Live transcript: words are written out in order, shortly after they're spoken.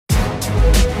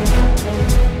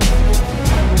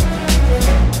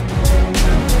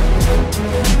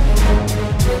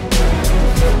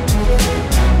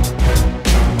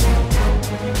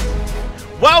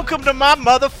Welcome to my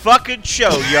motherfucking show,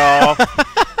 y'all.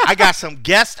 I got some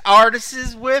guest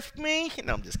artists with me.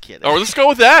 No, I'm just kidding. Oh, let's go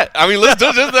with that. I mean, let's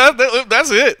do that.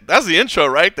 That's it. That's the intro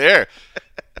right there.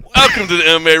 Welcome to the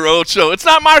MMA Roadshow. It's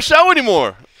not my show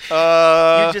anymore.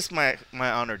 You're just my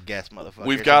honored guest, motherfucker.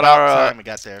 We've got our time we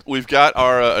got there. We've got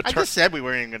our. I just said we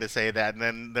weren't even going to say that,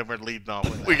 and then we're leading on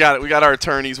with that. We got our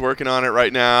attorneys working on it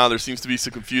right now. There seems to be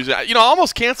some confusion. You know, I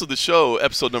almost canceled the show,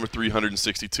 episode number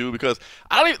 362, because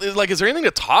I don't even, like. Is there anything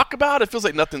to talk about? It feels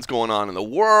like nothing's going on in the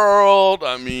world.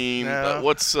 I mean,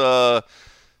 what's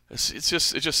It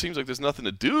just seems like there's nothing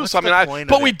to do. What's so I the mean, point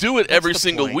but of we it? do it What's every the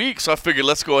single point? week. So I figured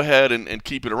let's go ahead and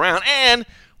keep it around. And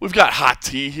we've got Hot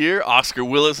Tea here. Oscar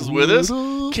Willis is with us.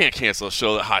 Can't cancel a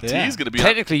show that Hot Tea is going to be.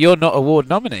 Technically, you're not award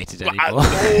nominated anymore.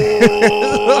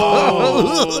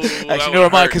 Actually, nor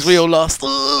am I, because we all lost.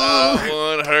 That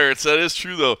one hurts. That is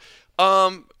true though.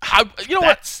 You know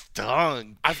that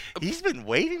stung. He's been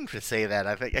waiting to say that.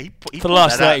 I think he for the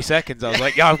last 30 seconds. I was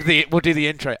like, yeah, we'll do the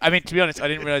intro. I mean, to be honest, I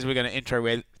didn't realize we were going to intro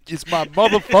with "It's my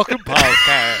motherfucking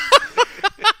podcast."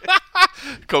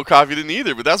 Cold Coffee didn't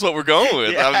either, but that's what we're going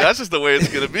with. Yeah. I mean, that's just the way it's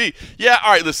going to be. Yeah,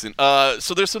 all right, listen.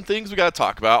 So there's some things we got to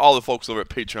talk about. All the folks over at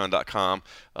Patreon.com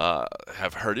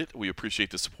have heard it. We appreciate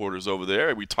the supporters over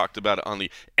there. We talked about it on the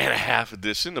and a half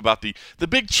edition about the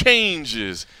big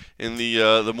changes in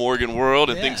the Morgan world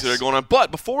and things that are going on.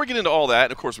 But before we get into all that,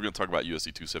 and of course we're going to talk about UFC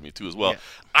 272 as well,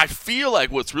 I feel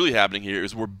like what's really happening here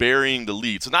is we're burying the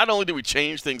lead. So not only did we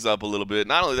change things up a little bit,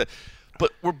 not only that,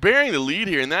 but we're burying the lead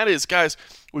here, and that is, guys,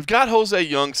 we've got Jose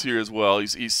Youngs here as well.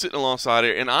 He's sitting alongside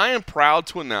here, and I am proud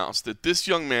to announce that this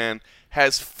young man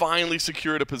has finally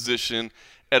secured a position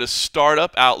at a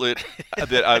startup outlet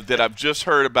that I've just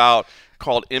heard about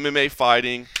called MMA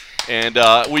Fighting. And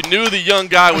we knew the young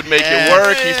guy would make it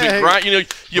work. He's been grinding. You know,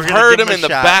 you've heard him in the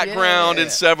background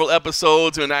in several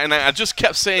episodes, and I just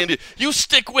kept saying, "You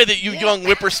stick with it, you young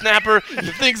whippersnapper.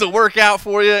 Things will work out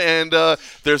for you." And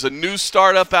there's a new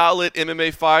startup outlet,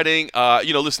 MMA Fighting.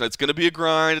 You know, listen, it's going to be a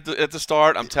grind at the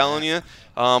start. I'm telling you.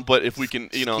 But if we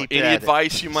can, you know, any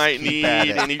advice you might need,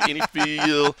 any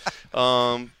feel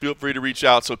free to reach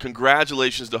out. So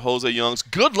congratulations to Jose Youngs.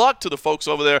 Good luck to the folks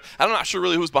over there. I'm not sure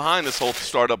really who's behind this whole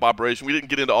startup operation. We didn't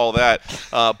get into all that,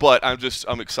 but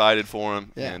I'm excited for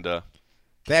him. Yeah. And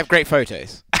they have great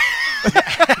photos.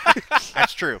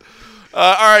 That's true.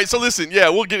 All right, so listen,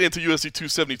 we'll get into UFC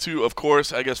 272, of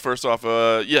course. I guess first off,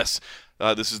 yes.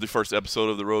 This is the first episode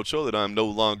of the Roadshow that I'm no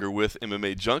longer with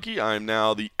MMA Junkie. I am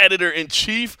now the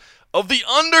editor-in-chief of The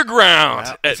Underground.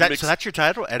 Wow. So that's your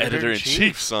title?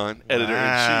 Editor-in-chief, son.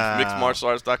 Editor-in-chief,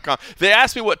 mixedmartialarts.com. They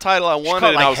asked me what title I wanted.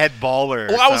 And I was head baller.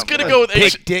 Well, I was going to go with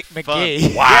Big Dick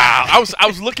McGee. Wow. I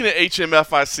was looking at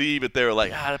HMFIC, but they were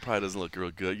like, that probably doesn't look real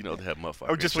good. You know, the head motherfucker.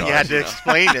 Or just when you had to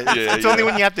explain it. It's only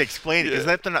when you have to explain it.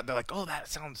 Because they're like, oh, that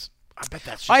sounds... I bet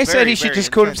that's just I said he should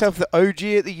just call intense. himself the OG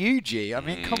at the UG. I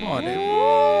mean, come on.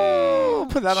 Ooh,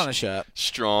 put that on a shirt.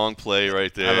 Strong play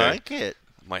right there. I like it.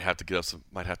 Might have to get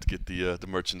the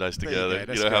merchandise together.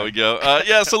 You know how we go.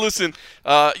 So listen,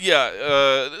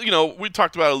 you know, we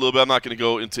talked about it a little bit. I'm not going to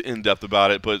go into in depth about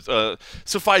it, but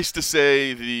suffice to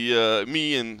say,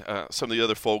 me and some of the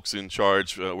other folks in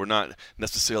charge were not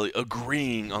necessarily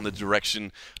agreeing on the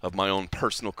direction of my own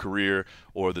personal career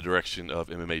or the direction of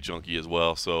MMA Junkie as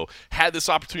well. So had this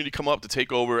opportunity come up to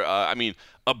take over. I mean,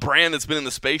 a brand that's been in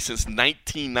the space since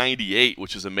 1998,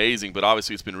 which is amazing, but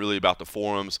obviously it's been really about the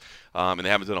forums, and they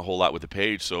haven't done a whole lot with the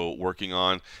page, so working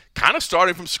on kind of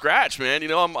starting from scratch, man. You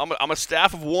know, I'm a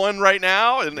staff of one right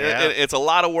now, and it's a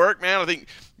lot of work, man. I think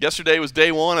yesterday was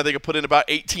day one. I think I put in about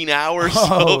 18 hours.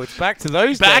 Oh, so it's back to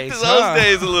those days. Back to those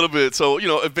days a little bit. So, you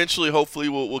know, eventually, hopefully,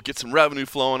 we'll get some revenue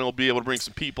flowing, and we'll be able to bring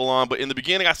some people on. But in the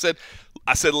beginning, I said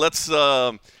let's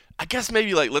I guess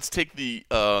maybe like let's take the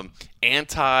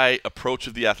anti-approach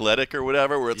of The Athletic or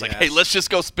whatever, where it's like, hey, let's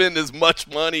just go spend as much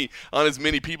money on as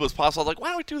many people as possible. I was like, why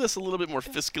don't we do this a little bit more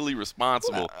fiscally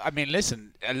responsible? Well, I mean,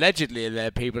 listen, allegedly there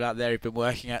are people out there who've been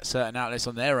working at certain outlets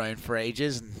on their own for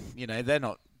ages, and, you know, they're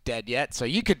not dead yet, so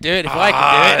you could do it if I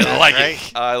could do it. I like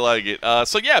it. I like it.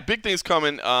 So, yeah, big things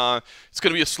coming. It's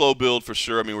going to be a slow build for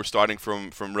sure. I mean, we're starting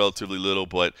from relatively little,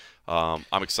 but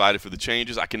I'm excited for the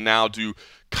changes. I can now do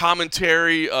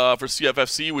commentary for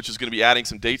CFFC, which is going to be adding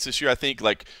some dates this year, I think,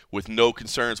 like with no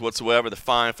concerns whatsoever. The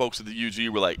fine folks at the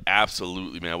UG were like,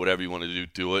 absolutely, man, whatever you want to do,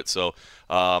 do it. So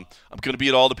I'm going to be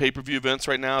at all the pay-per-view events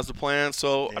right now is the plan.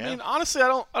 So, I mean, honestly, I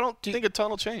don't think a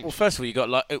ton will change. Well, first of all, you got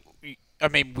like, I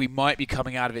mean, we might be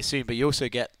coming out of it soon, but you also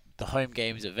get the home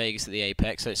games at Vegas at the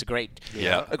Apex, so it's a great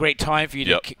time for you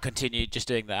to continue just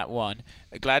doing that one.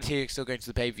 Glad to hear you're still going to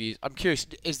the pay-per-views. I'm curious,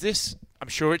 is this? I'm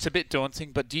sure it's a bit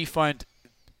daunting, but do you find?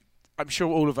 I'm sure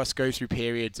all of us go through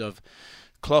periods of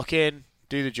clock in,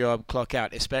 do the job, clock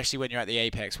out, especially when you're at the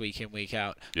Apex week in, week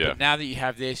out. Yeah. But now that you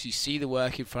have this, you see the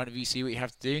work in front of you, see what you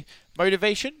have to do.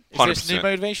 Motivation? Is 100%. this new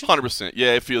motivation? 100%.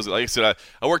 Yeah, it feels like I said.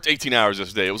 I worked 18 hours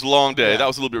yesterday. It was a long day. Yeah. That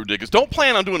was a little bit ridiculous. Don't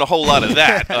plan on doing a whole lot of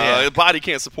that. The body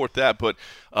can't support that. But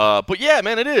yeah,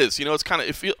 man, it is. You know, it's kind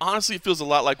of. Honestly, it feels a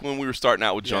lot like when we were starting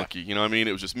out with Junkie. You know what I mean?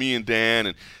 It was just me and Dan,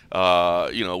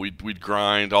 and you know, we'd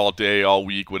grind all day, all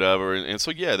week, whatever. And so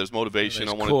yeah, there's motivation.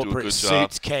 I want to do a good corporate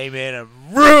job. suits came in and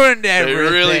ruined everything. They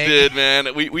really did,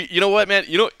 man. We you know what, man?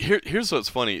 You know, here's what's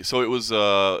funny. So it was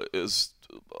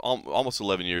almost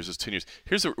 11 years. It was 10 years.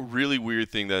 Here's a really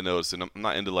weird thing that I noticed, and I'm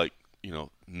not into like, you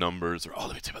know, numbers or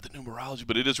let me tell you about the numerology,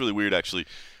 but it is really weird actually.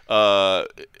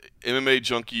 MMA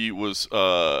Junkie was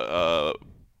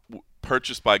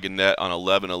purchased by Gannett on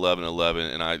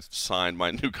 11/11/11, and I signed my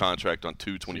new contract on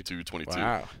 2/22/22.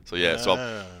 Wow. So yeah, so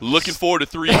I'm looking forward to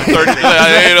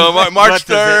 3/30. You know, March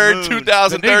 3rd,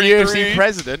 2033. The new UFC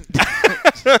president.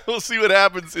 We'll see what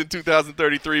happens in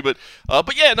 2033, but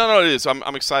yeah, no, it is.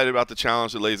 I'm excited about the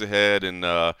challenge that lays ahead, and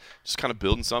just kind of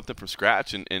building something from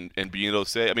scratch, and being able to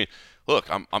say, I mean, look,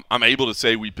 I'm able to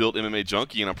say we built MMA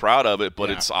Junkie, and I'm proud of it, but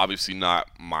it's obviously not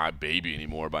my baby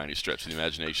anymore by any stretch of the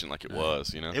imagination like it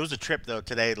was, you know. It was a trip though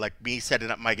today, like me setting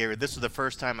up my gear. This was the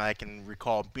first time I can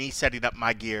recall me setting up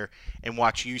my gear and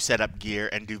watch you set up gear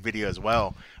and do video as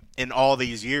well. In all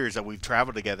these years that we've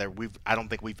traveled together, I don't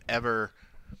think we've ever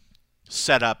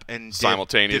set up and did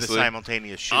a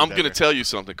simultaneous shoot. I'm going to tell you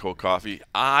something, Cold Coffee.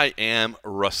 I am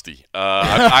rusty.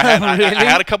 I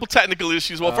had a couple technical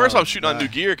issues. Well, first I was shooting on new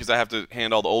gear because I have to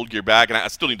hand all the old gear back, and I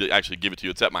still need to actually give it to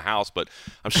you. It's at my house, but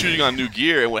I'm shooting on new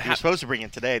gear. And what You're supposed to bring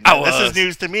it today. This is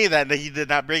news to me that you did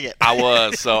not bring it. I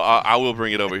was, so I will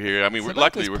bring it over here. I mean,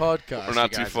 luckily we're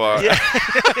not too far. Yeah.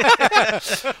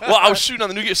 Well, I was shooting on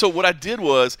the new gear. So what I did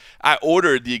was I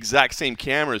ordered the exact same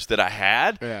cameras that I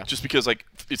had, just because like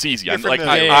it's easy.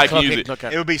 I can use it.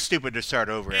 It would be stupid to start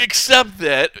over. Except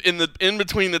that in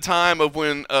between the time of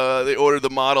when they ordered the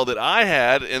model that I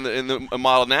had and the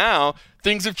model now,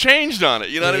 things have changed on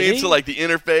it. You know what I mean? So like the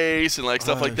interface and like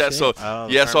stuff like that. Shit. So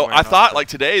so I thought like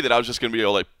today that I was just gonna be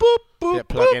able to like boop boop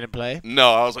plug in and play.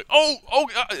 No, I was like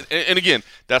and again,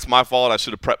 that's my fault. I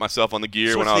should have prepped myself on the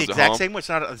gear when I was at home. It's the exact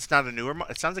same. It's not a newer.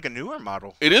 It sounds like a newer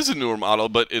model. It is a newer model,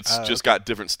 but it's just got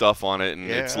different stuff on it and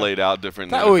it's laid out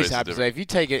different. That always happens. Though. If you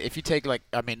take like,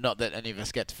 I mean, not that any of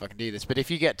us get to fucking do this, but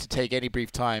if you get to take any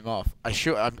brief time off, I'm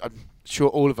sure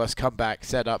all of us come back,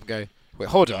 set up, and go, wait,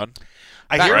 hold on.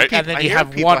 I hear people, and then I you hear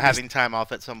have people one having time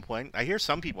off at some point. I hear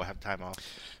some people have time off.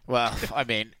 Well, I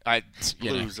mean,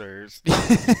 Losers.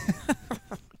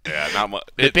 Yeah, not much.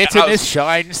 The bitterness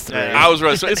shines through. I was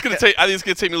right. So I think it's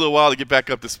gonna take me a little while to get back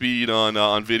up to speed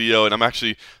on video, and I'm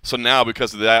actually now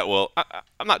because of that. Well,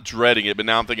 I'm not dreading it, but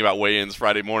now I'm thinking about weigh-ins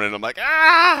Friday morning. And I'm like,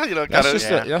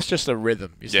 that's just a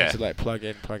rhythm. You just need to like plug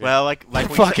in. Well, like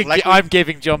I'm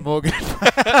giving John Morgan.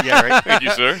 Yeah, right. Thank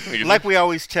you, sir. Like we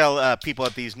always tell people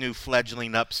at these new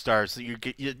fledgling upstarts,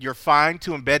 that you're fine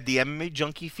to embed the MMA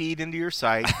Junkie feed into your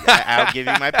site. I'll give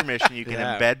you my permission. You can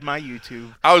embed my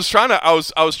YouTube. I was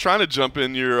trying to jump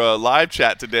in your live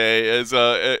chat today as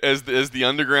the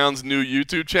Underground's new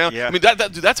YouTube channel. Yeah. I mean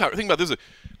that's how I think about this.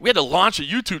 We had to launch a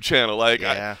YouTube channel. Like,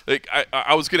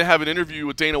 I was gonna have an interview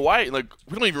with Dana White, and like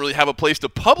we don't even really have a place to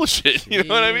publish it. You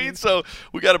know what I mean? So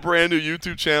we got a brand new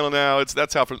YouTube channel now.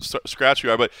 That's how from scratch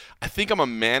we are. But I think I'm a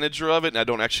manager of it, and I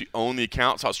don't actually own the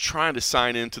account. So I was trying to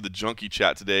sign into the Junkie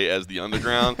chat today as the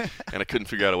Underground, and I couldn't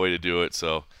figure out a way to do it.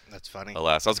 So that's funny.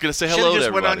 Alas, I was gonna say hello to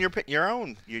everybody. Went on your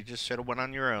own. You just should have went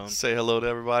on your own. Say hello to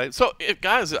everybody. So,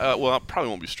 guys, well, I probably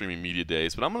won't be streaming media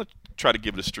days, but I'm gonna try to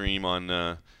give it a stream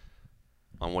on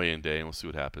weigh-in day, and we'll see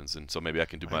what happens. And so maybe I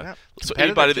can do my. So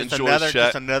anybody that enjoys chat,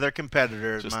 just another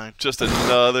competitor of mine. Just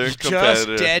another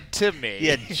competitor. Just dead to me.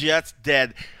 Yeah, just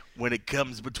dead. When it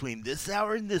comes between this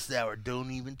hour and this hour,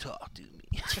 don't even talk to me.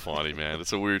 It's funny, man.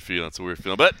 It's a weird feeling.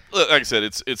 But look, like I said,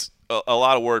 it's a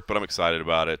lot of work, but I'm excited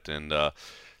about it. And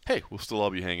hey, we'll still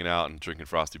all be hanging out and drinking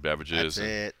frosty beverages. That's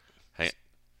it.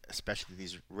 Especially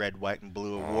these red, white, and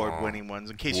blue award-winning ones.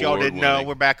 In case y'all didn't know,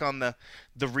 we're back on the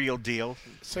real deal.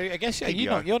 So I guess you're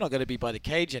not going to be by the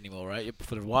cage anymore, right?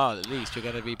 For a while, at least. You're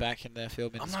going to be back in there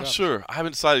filming. I'm not sure. I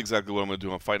haven't decided exactly what I'm going to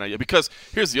do on Fight Night yet. Because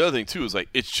here's the other thing too: is like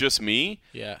it's just me.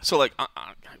 Yeah. So like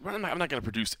I'm not going to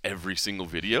produce every single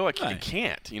video. I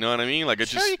can't. You know what I mean? Like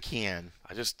you can.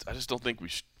 I just don't think we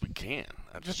can.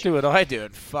 Just do what I do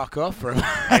and fuck off for a while.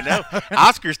 I know.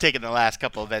 Oscar's taken the last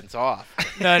couple events off.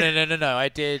 No. I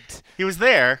did. He was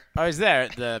there. I was there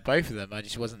at both of them. I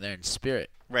just wasn't there in spirit.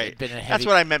 Right. That's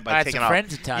what I meant by taking off.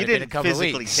 Friends in town. You didn't been a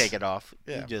physically weeks. take it off.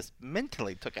 Yeah. You just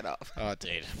mentally took it off. Oh,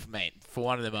 dude, mate. For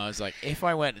one of them, I was like, if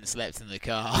I went and slept in the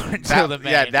car until the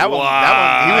main. Yeah, that one.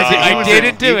 I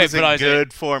didn't do it, but I was in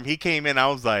good form. He came in. I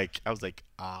was like,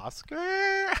 Oscar.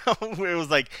 It was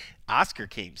like Oscar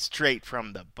came straight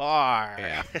from the bar.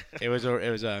 Yeah. It was.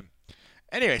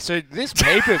 Anyway, so this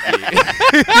pay-per-view.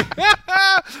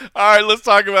 All right, let's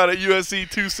talk about it. UFC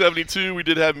 272. We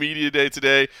did have media day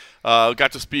today.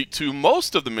 Got to speak to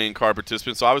most of the main card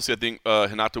participants. So obviously, I think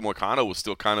Renato Moicano was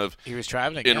still kind of he was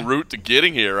traveling en route to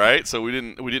getting here, right? So we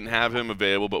didn't have him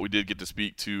available, but we did get to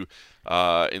speak to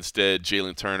instead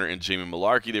Jalen Turner and Jamie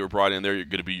Malarkey. They were brought in there. You're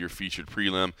going to be your featured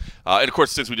prelim, and of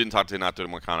course, since we didn't talk to Renato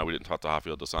Moicano, we didn't talk to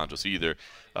Rafael dos Anjos either.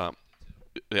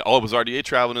 It was RDA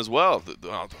traveling as well.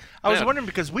 I was wondering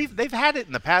because they've had it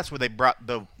in the past where they brought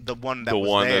the one that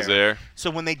was there. So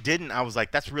when they didn't, I was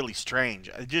like, that's really strange.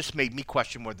 It just made me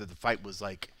question whether the fight was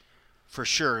like for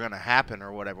sure going to happen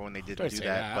or whatever when they didn't do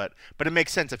that. But it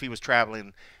makes sense if he was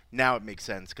traveling. Now it makes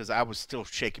sense because I was still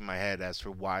shaking my head as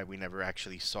to why we never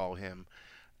actually saw him.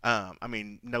 I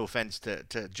mean, no offense to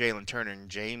Jalen Turner and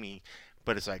Jamie.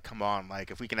 But it's like, come on,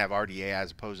 like if we can have RDA as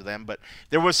opposed to them. But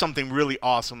there was something really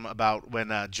awesome about when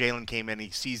Jalen came in. He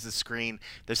sees the screen.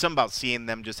 There's something about seeing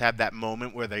them just have that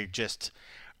moment where they just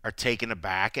are taken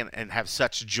aback and have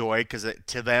such joy because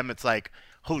to them it's like,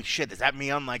 holy shit, is that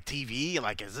me on like TV?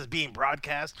 Like, is this being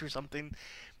broadcast or something?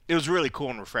 It was really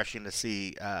cool and refreshing to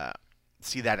see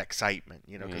that excitement,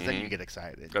 because then you get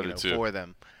excited for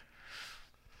them.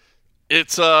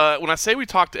 It's when I say we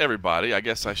talked to everybody, I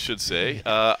guess I should say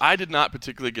I did not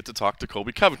particularly get to talk to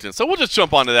Colby Covington, so we'll just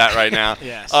jump onto that right now.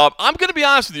 Yes. I'm going to be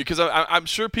honest with you because I'm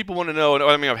sure people want to know.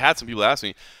 I mean, I've had some people ask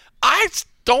me. I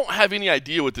don't have any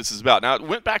idea what this is about. Now, it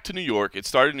went back to New York. It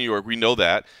started in New York. We know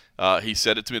that. He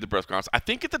said it to me at the press conference. I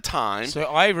think at the time. So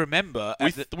I remember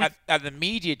at the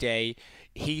media day,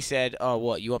 he said, "Oh,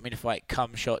 what you want me to fight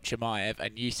Kumshot Chimaev?"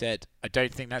 And you said, "I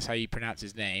don't think that's how you pronounce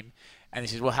his name." And he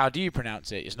says, well, how do you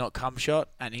pronounce it? It's not Kumshot?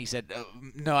 And he said,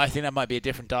 no, I think that might be a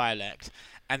different dialect.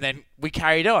 And then we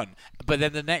carried on. But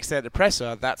then the next day at the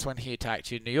presser, that's when he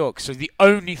attacked you in New York. So the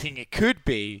only thing it could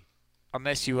be,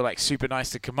 unless you were like super nice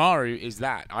to Kamaru, is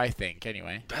that, I think,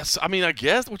 anyway. I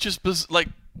guess, which is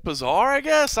bizarre, I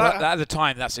guess. At the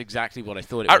time, that's exactly what I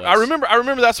thought it was. I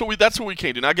remember that's what we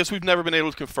came to. And I guess we've never been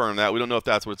able to confirm that. We don't know if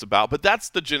that's what it's about. But that's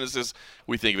the genesis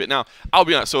we think of it. Now, I'll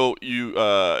be honest. So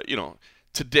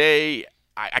today,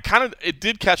 it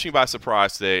did catch me by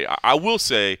surprise today. I will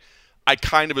say, I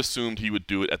kind of assumed he would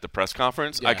do it at the press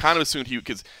conference. Yes. I kind of assumed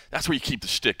because that's where you keep the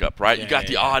shtick up, right? You got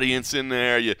the audience in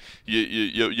there. You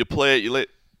play it.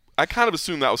 I kind of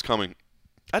assumed that was coming.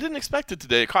 I didn't expect it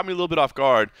today. It caught me a little bit off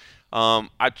guard.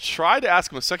 I tried to ask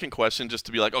him a second question just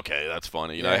to be like, okay, that's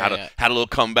funny. I had a little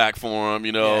comeback for him.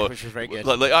 Which was very good.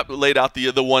 Laid out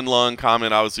the one lung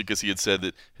comment, obviously, because he had said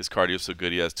that his cardio is so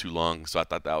good he has 2 lungs. So I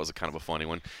thought that was a kind of a funny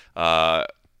one.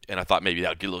 And I thought maybe that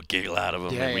would get a little giggle out of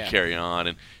him, and we carry on.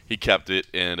 And he kept it,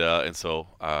 and so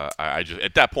I just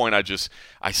at that point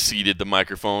I ceded the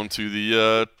microphone to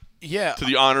the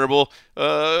honorable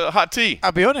Hot Tea.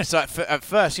 I'll be honest, at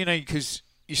first, because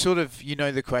you sort of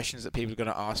the questions that people are going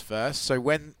to ask first. So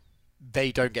when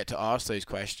they don't get to ask those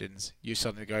questions, you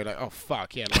suddenly go like, oh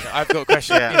fuck yeah, like, I've got a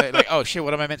question. Like, oh shit,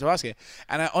 what am I meant to ask here?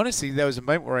 And honestly, there was a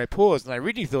moment where I paused and I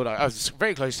really thought I was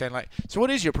very close to saying like, so what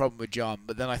is your problem with John?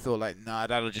 But then I thought like, nah,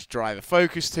 that'll just drive a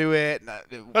focus to it.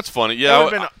 That's funny.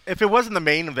 Yeah. If it wasn't the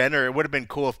main eventer, it would have been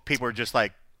cool if people were just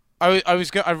like, not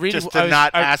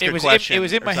ask a question. It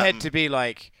was in my head to be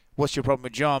like, what's your problem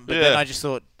with John? But then I just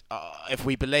thought, if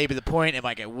we belabor the point, it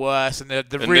might get worse. And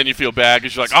then you feel bad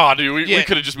because you're like, oh, dude, we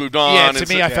could have just moved on. Yeah, to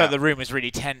me, I felt the room was really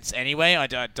tense anyway. I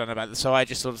don't know about that. So I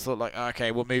just sort of thought like,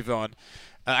 okay, we'll move on.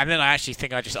 And then I actually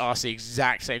think I just asked the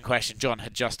exact same question John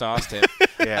had just asked him.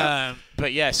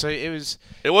 But yeah, so it was.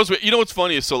 It was. What's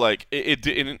funny is so like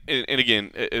and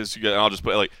again, as you guys, I'll just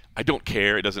put like I don't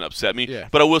care. It doesn't upset me. Yeah.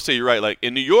 But I will say you're right. Like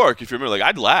in New York, if you remember, like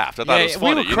I'd laughed. I thought it was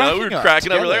funny. We were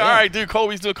cracking up. We're like, all right, dude,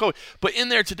 Colby's doing Colby. But in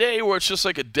there today, where it's just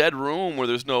like a dead room where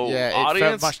there's no audience, it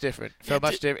felt much different.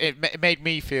 It made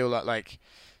me feel like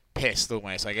pissed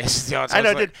almost. I guess. I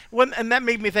know. And that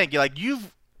made me think. Like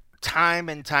you've time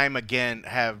and time again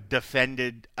have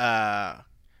defended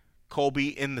Colby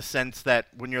in the sense that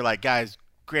when you're like, guys,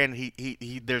 granted,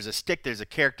 he there's a stick, there's a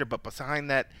character, but behind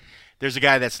that, There's a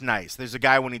guy that's nice. There's a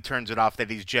guy when he turns it off that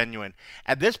he's genuine.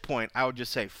 At this point, I would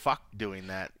just say, fuck doing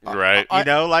that. Right. You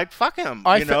know, like, fuck him.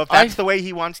 You know, if that's the way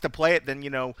he wants to play it, then, you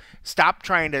know, stop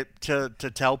trying to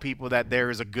tell people that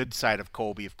there is a good side of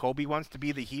Colby. If Colby wants to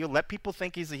be the heel, let people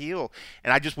think he's the heel.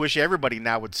 And I just wish everybody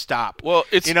now would stop. Well,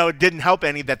 you know, it didn't help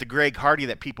any that the Greg Hardy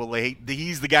that people hate,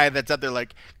 he's the guy that's out there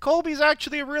like, Colby's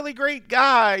actually a really great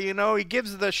guy. You know, he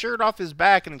gives the shirt off his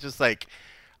back, and it's just like,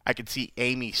 I could see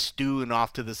Amy stewing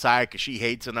off to the side because she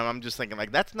hates him. I'm just thinking,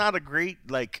 like, that's not a great,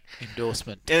 like...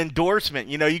 Endorsement.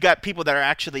 You know, you got people that are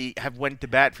actually have went to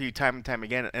bat for you time and time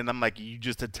again, and I'm like, you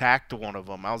just attacked one of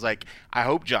them. I was like, I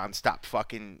hope John stopped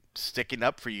fucking sticking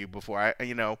up for you before I,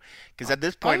 you know... Because at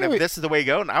this point, if this is the way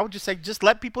going, I would just say, just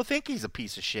let people think he's a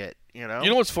piece of shit, you know?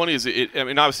 You know what's funny is, I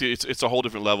mean, obviously, it's a whole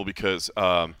different level because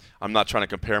I'm not trying to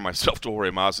compare myself to Jorge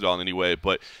Masvidal in any way,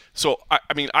 but... So, I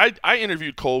mean, I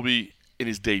interviewed Colby in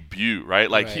his debut,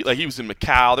 right? Like he was in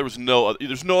Macau. There's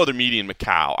no other media in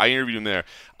Macau. I interviewed him there.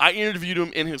 I interviewed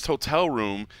him in his hotel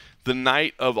room the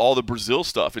night of all the Brazil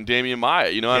stuff and Damian Maia.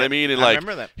 You know what I mean? And I like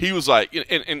remember that. he was like,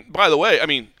 and by the way, I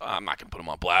mean, I'm not gonna put him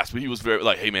on blast, but he was very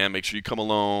like, hey man, make sure you come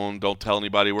alone. Don't tell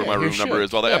anybody where my room number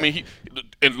is. All that. Yeah. I mean,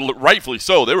 and rightfully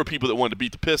so. There were people that wanted to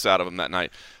beat the piss out of him that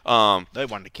night. They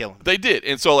wanted to kill him. They did,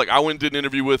 and so like I went and did an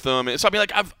interview with him, and so I mean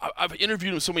like I've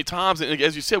interviewed him so many times, and like,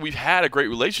 as you said, we've had a great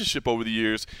relationship over the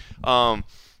years.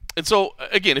 And so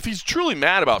again, if he's truly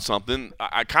mad about something,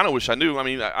 I kind of wish I knew. I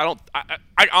mean,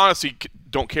 I honestly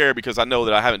don't care because I know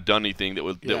that I haven't done anything that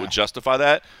would justify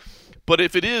that. But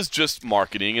if it is just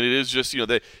marketing and it is just, you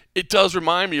know, it does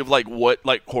remind me of like what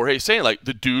like Jorge's saying, like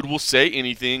the dude will say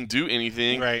anything, do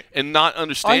anything, right, and not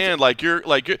understand you're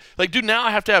dude, now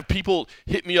I have to have people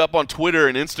hit me up on Twitter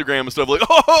and Instagram and stuff like,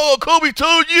 oh, Kobe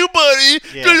told you, buddy,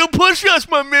 don't push us,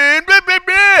 my man, blah, blah,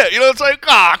 blah. You know, it's like,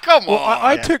 come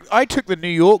on. I took the New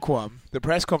York one, the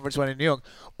press conference one in New York,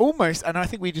 almost, and I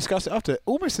think we discussed it after,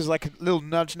 almost as like a little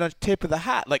nudge tip of the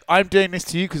hat. Like, I'm doing this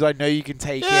to you because I know you can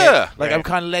take it. Like, I'm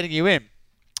kind of letting you in.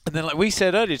 And then, like we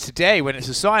said earlier today, when it's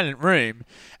a silent room,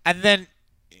 and then,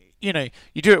 you know,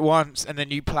 you do it once, and then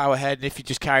you plow ahead, and if you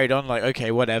just carried on, like, okay,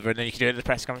 whatever, and then you can do it at the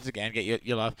press conference again, get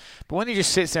your laugh. But when he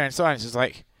just sits there in silence, it's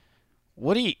like,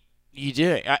 what are you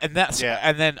doing? And that's,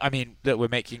 and then, I mean, that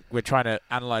we're trying to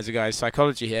analyze a guy's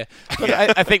psychology here. But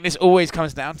I think this always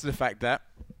comes down to the fact that,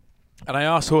 and I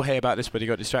asked Jorge about this, but he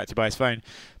got distracted by his phone.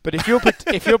 But if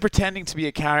you're pretending to be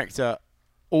a character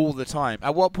all the time,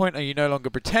 at what point are you no longer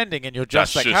pretending and you're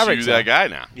just that character? You that guy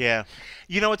now. Yeah.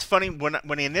 You know, it's funny,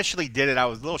 when he initially did it, I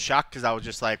was a little shocked because I was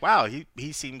just like, wow,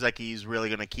 he seems like he's really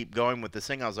going to keep going with this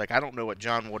thing. I was like, I don't know what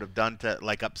John would have done to,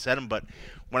 like, upset him. But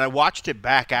when I watched it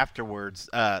back afterwards,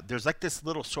 there's, like, this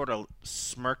little sort of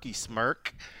smirky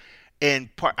smirk. And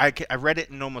I read it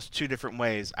in almost two different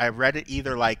ways. I read it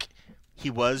either like he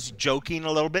was joking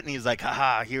a little bit, and he's like,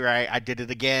 haha, here I did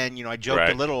it again. You know, I joked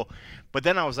a little. But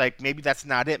then I was like, maybe that's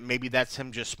not it. Maybe that's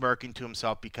him just smirking to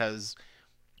himself because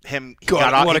he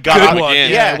got off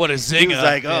again. Yeah, what a zinger. He was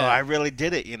like, I really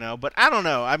did it, you know. But I don't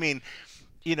know. I mean,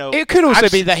 you know. It could also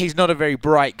be that he's not a very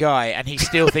bright guy and he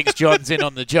still thinks John's in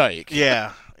on the joke.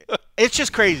 Yeah. It's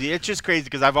just crazy. It's just crazy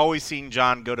because I've always seen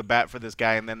John go to bat for this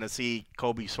guy, and then to see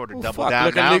Kobe sort of double down.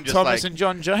 Look at Luke Thomas and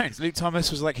John Jones. Luke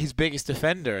Thomas was like his biggest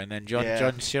defender, and then John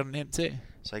shit on him too.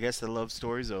 So I guess the love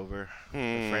story's over.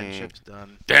 The friendship's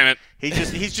done. Damn it!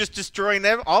 He's just destroying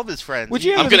all of his friends.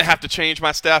 I'm gonna have to change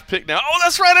my staff pick now. Oh,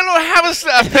 that's right. I don't have a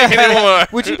staff pick anymore.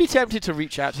 Would you be tempted to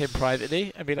reach out to him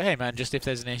privately and be like, "Hey, man, just if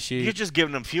there's an issue"? You're just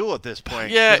giving him fuel at this point.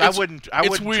 Yeah, I wouldn't.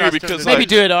 It's weird because maybe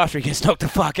do it after he gets knocked the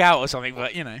fuck out or something.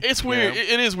 But you know, it's weird.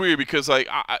 It is weird because like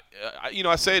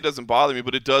I say it doesn't bother me,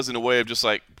 but it does in a way of just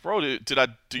like, bro, do you think I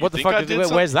did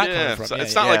something? Where's that coming from?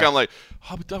 It's not like I'm like,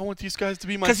 I want these guys to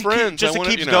be my friends. Because it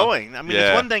keeps going. I mean,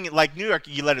 it's one thing like New York,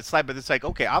 you let it slide, but it's like,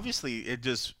 okay, obviously it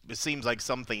seems like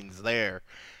something's there,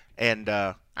 and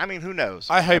I mean, who knows?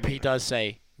 I hope he does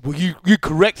say, well, you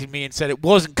corrected me and said it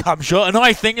wasn't cum shot, and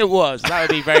I think it was. That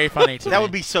would be very funny to me. That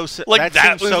would be so like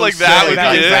that was so like that would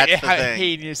be that's a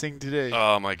heinous thing to do.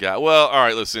 Oh my god. Well, all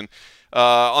right, listen.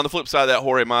 On the flip side of that,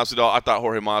 Jorge Masvidal, I thought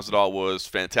Jorge Masvidal was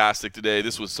fantastic today.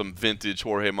 This was some vintage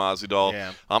Jorge Masvidal.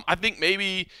 Yeah. I think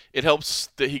maybe it helps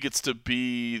that he gets to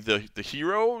be the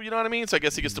hero. You know what I mean? So I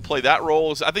guess he gets to play that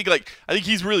role. So I think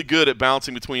he's really good at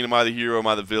bouncing between am I the hero, am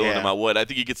I the villain, am I what? I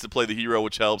think he gets to play the hero,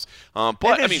 which helps. But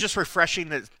it's just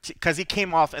refreshing because he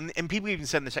came off, and people even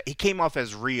said this. He came off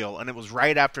as real, and it was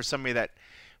right after somebody that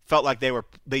felt like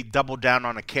they doubled down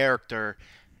on a character.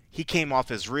 He came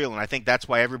off as real, and I think that's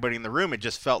why everybody in the room, it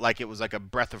just felt like it was like a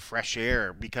breath of fresh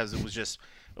air because it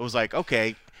was like,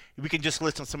 okay, we can just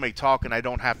listen to somebody talk, and I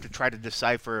don't have to try to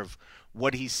decipher if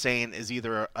what he's saying is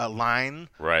either a line,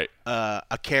 right,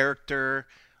 a character,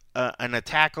 an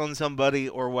attack on somebody,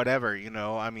 or whatever.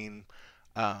 I mean,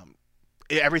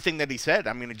 everything that he said.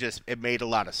 I mean, it made a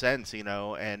lot of sense.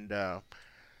 And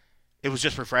it was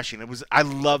just refreshing. I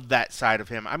love that side of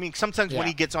him. I mean, sometimes when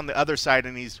he gets on the other side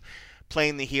and he's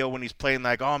playing the heel, when he's playing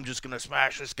like, oh, I'm just gonna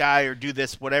smash this guy or do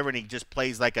this, whatever, and he just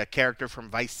plays like a character from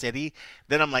Vice City,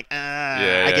 then I'm like,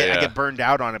 I get burned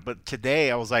out on it. But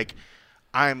today I was like,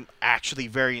 I'm actually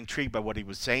very intrigued by what he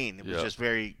was saying. It was just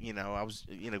very, I was,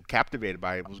 captivated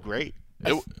by it. It was great.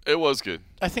 It was good.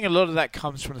 I think a lot of that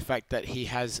comes from the fact that he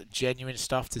has genuine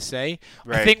stuff to say.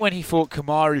 Right. I think when he fought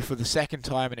Kamaru for the second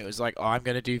time and it was like, oh, I'm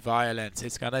going to do violence.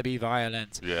 It's going to be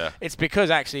violence. Yeah. It's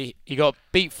because actually he got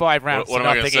beat 5 rounds to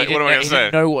nothing. He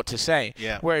didn't know what to say.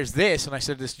 Yeah. Whereas this, and I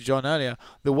said this to John earlier,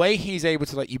 the way he's able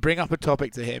to, you bring up a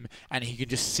topic to him and he can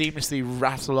just seamlessly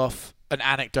rattle off an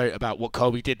anecdote about what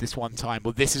Colby did this one time,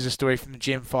 or this is a story from the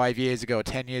gym 5 years ago or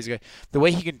 10 years ago. The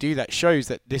way he can do that shows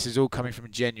that this is all coming from a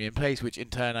genuine place, which in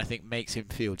turn I think makes him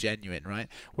feel genuine, right?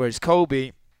 Whereas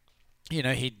Colby,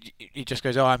 he just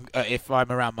goes, oh, if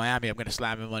I'm around Miami, I'm going to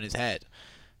slam him on his head.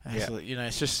 So,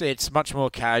 it's much more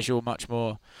casual, much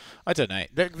more, I don't know.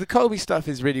 The Colby stuff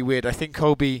is really weird. I think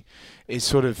Colby is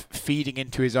sort of feeding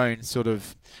into his own sort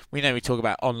of, we talk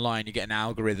about online, you get an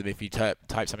algorithm if you type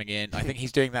something in. I think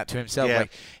he's doing that to himself. Yeah.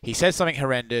 Like, he says something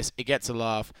horrendous, it gets a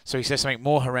laugh. So he says something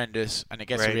more horrendous and it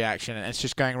gets a reaction. And it's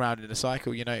just going around in a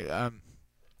cycle,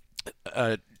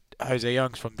 Jose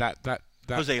Young's from that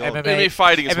Jose Young. MMA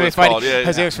fighting is what it's called. Yeah,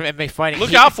 Jose Young's from MMA fighting.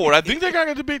 Look out for it. I think they're going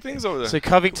to do big things over there. So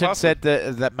Covington said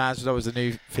that Masvidal was the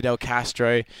new Fidel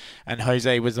Castro, and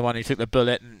Jose was the one who took the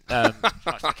bullet and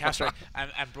Castro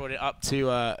and brought it up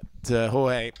to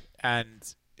Jorge.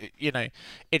 And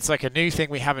it's like a new thing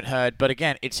we haven't heard, but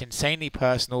again, it's insanely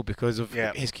personal because of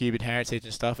his Cuban heritage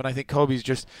and stuff. And I think Colby's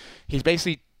he's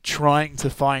basically trying to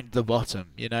find the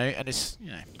bottom, and it's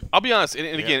I'll be honest,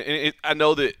 and again, I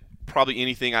know that probably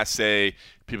anything I say,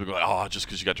 people go, oh, just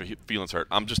because you got your feelings hurt.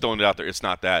 I'm just throwing it out there. It's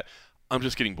not that. I'm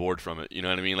just getting bored from it. You know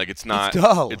what I mean? Like, it's not. It's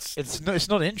dull. It's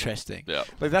not interesting. Yeah.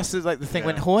 Like, that's the thing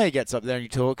when Jorge gets up there and you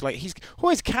talk. Like,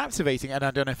 Jorge's captivating, and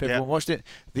I don't know if everyone watched it.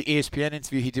 The ESPN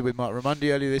interview he did with Mark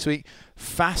Raimondi earlier this week,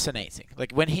 fascinating.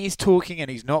 Like, when he's talking and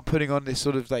he's not putting on this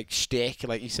sort of shtick,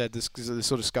 like you said, this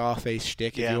sort of Scarface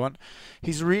shtick, if you want.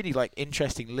 He's really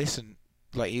interesting.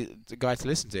 The guy to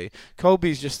listen to.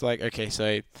 Colby's just like, okay,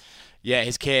 so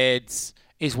his kids,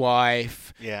 his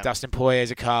wife, Dustin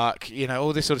Poirier's a cock,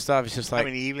 all this sort of stuff. It's just like, I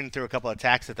mean, he even threw a couple of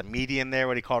attacks at the media in there,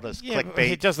 what he called us clickbait.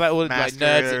 He does all nerds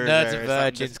and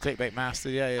virgins, clickbait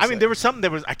master. I mean, there was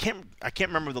something. I can't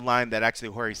remember the line that actually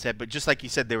Jorge said, but just like you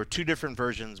said, there were two different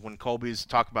versions when Colby's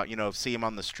talked about, see him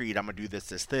on the street, I'm gonna do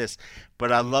this.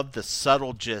 But I love the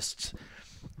subtle, just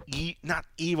not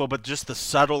evil, but just the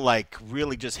subtle,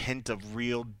 really just hint of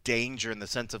real danger in the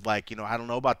sense of I don't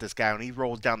know about this guy. When he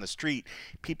rolls down the street,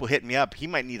 people hit me up. He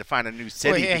might need to find a new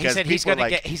city because he said he's going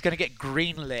to get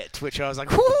greenlit, which I was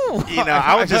like, whoo!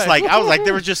 I was just like,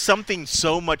 there was just something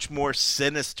so much more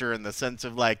sinister in the sense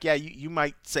of you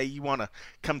might say you want to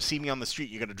come see me on the street.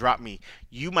 You're going to drop me.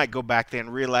 You might go back there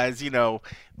and realize,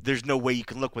 there's no way you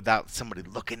can look without somebody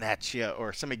looking at you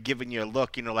or somebody giving you a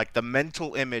look. The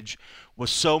mental image was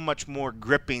so much more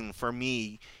gripping for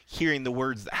me hearing the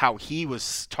words how he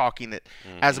was talking it,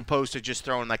 as opposed to just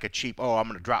throwing a cheap, I'm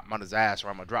going to drop him on his ass or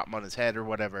I'm going to drop him on his head or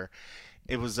whatever.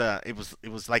 It was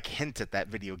like hint at that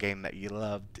video game that you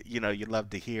loved, you loved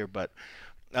to hear, but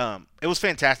it was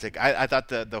fantastic. I thought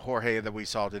the Jorge that we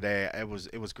saw today, it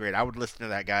was great. I would listen to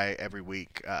that guy every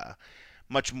week.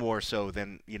 Much more so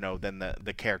than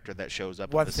the character that shows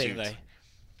up. One in the thing suits. though,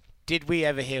 did we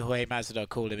ever hear Jorge Masvidal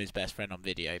call him his best friend on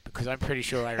video? Because I'm pretty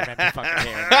sure I remember fucking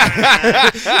hearing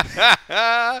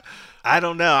that. I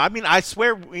don't know. I mean, I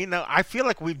swear, I feel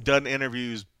like we've done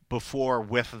interviews before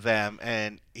with them,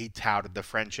 and he touted the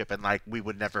friendship and we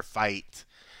would never fight,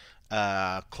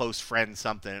 close friends,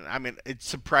 something. I mean, it's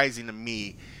surprising to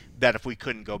me that if we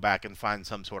couldn't go back and find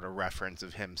some sort of reference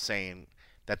of him saying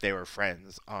that they were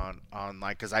friends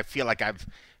online, because I feel like I've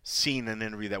seen an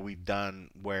interview that we've done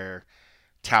where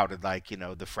touted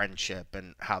the friendship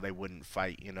and how they wouldn't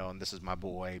fight, and this is my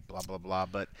boy, blah blah blah.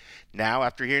 But now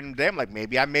after hearing him today, I'm like,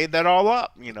 maybe I made that all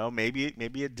up, maybe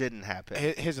it didn't happen.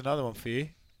 Here's another one for you.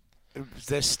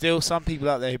 There's still some people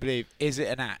out there who believe, is it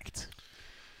an act?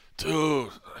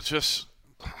 Dude, just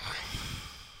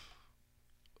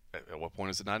at what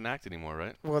point is it not an act anymore,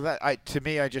 right? Well, to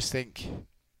me, I just think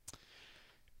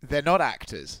they're not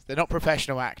actors. They're not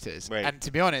professional actors. Right. And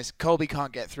to be honest, Colby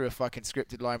can't get through a fucking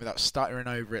scripted line without stuttering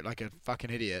over it like a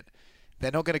fucking idiot.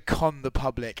 they're not going to con the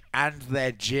public and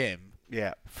their gym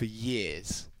Yeah. for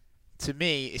years. To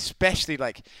me, especially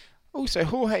like, also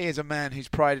Jorge is a man who's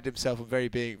prided himself on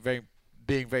being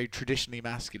very traditionally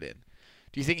masculine.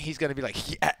 Do you think he's going to be like,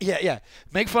 yeah,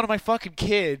 make fun of my fucking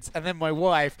kids and then my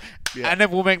wife, and then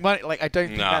we'll make money? Like, I don't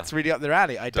think that's really up their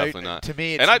alley. Definitely not. To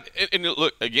me, it's... And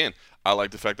look, again, I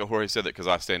like the fact that Jorge said that because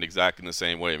I stand exactly in the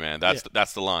same way, man.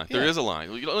 That's the line. There is a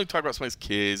line. You don't only talk about somebody's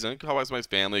kids. You don't talk about somebody's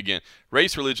family. Again,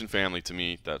 race, religion, family. To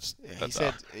me,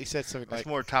 he said something like, it's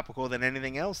more topical than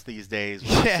anything else these days.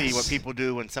 When you see what people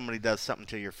do when somebody does something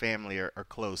to your family or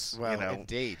close. Well, you know,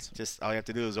 indeed. Just all you have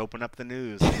to do is open up the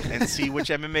news and see which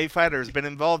MMA fighter has been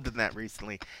involved in that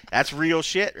recently. That's real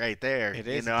shit right there. It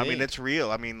is. You know, I mean, it's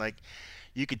real. I mean, like,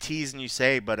 you could tease and you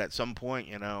say, but at some point,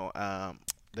 you know,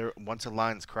 once a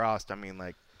line's crossed, I mean,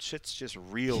 like, shit's just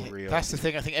real. That's the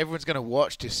thing. I think everyone's going to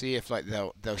watch to see if like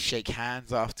they'll shake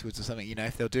hands afterwards or something. You know,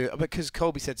 if they'll do it, because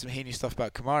Colby said some heinous stuff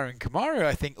about Kamaru, and Kamaru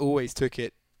I think always took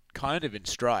it kind of in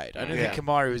stride. I don't think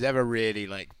Kamaru was ever really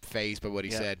like fazed by what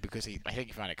he said, because I think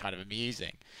he found it kind of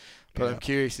amusing. But I'm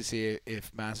curious to see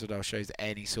if Masvidal shows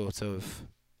any sort of...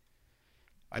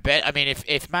 I mean,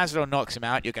 if Masvidal knocks him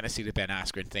out, you're going to see the Ben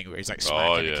Askren thing where he's like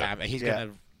smacking the camera. He's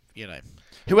going to, you know...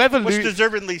 Whoever loses,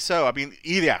 deservedly so. I mean,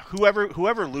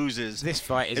 whoever loses this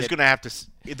fight is going to have to.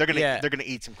 They're going to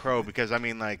eat some crow, because I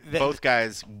mean, like, both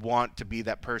guys want to be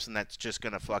that person that's just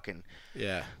going to fucking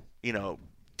you know,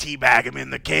 teabag him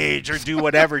in the cage or do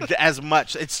whatever as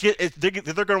much. They're going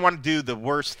to want to do the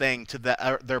worst thing to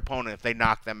their opponent if they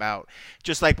knock them out.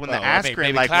 Just like when the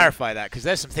Askren, maybe clarify that, because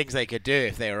there's some things they could do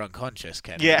if they were unconscious,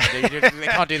 Ken. Yeah, they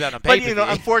can't do that on pay-per-view. But you know,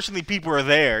 unfortunately, people are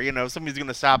there. You know, somebody's going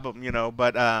to stop them. You know,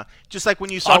 but just like when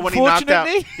you saw when he knocked out,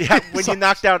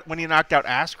 when he knocked out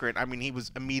Askren, I mean, he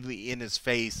was immediately in his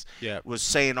face, was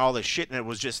saying all this shit, and it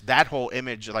was just that whole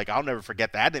image. Like, I'll never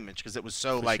forget that image, because it was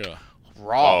so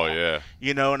raw. Oh yeah.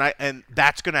 You know, and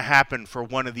that's going to happen for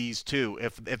one of these two.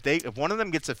 If one of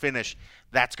them gets a finish,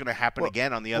 that's going to happen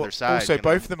again on the other side. Also,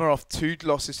 both of them are off 2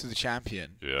 losses to the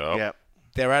champion. Yeah.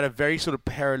 They're at a very sort of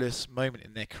perilous moment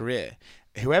in their career.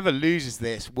 Whoever loses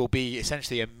this will be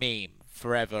essentially a meme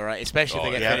forever, right? Especially if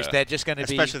they get finished. They're just going to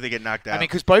be... Especially if they get knocked out. I mean,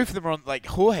 because both of them are on... Like,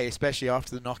 Jorge, especially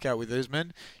after the knockout with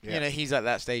Usman, you know, he's at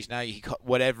that stage now.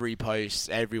 Whatever he posts,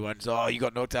 everyone's, you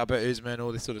got knocked out by Usman,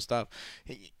 all this sort of stuff.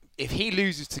 If he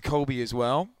loses to Colby as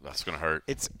well, that's gonna hurt.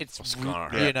 It's gonna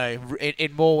hurt. You know,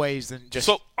 in more ways than just.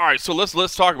 So all right, so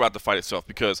let's talk about the fight itself,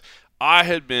 because I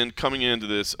had been coming into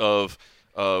this of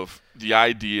the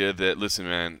idea that, listen,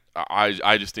 man,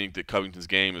 I just think that Covington's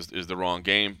game is the wrong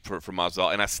game for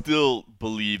Masvidal, and I still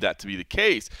believe that to be the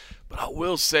case. But I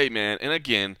will say, man, and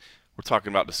again, we're talking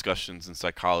about discussions in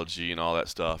psychology and all that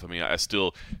stuff. I mean,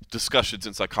 discussions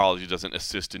in psychology doesn't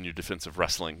assist in your defensive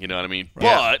wrestling. You know what I mean?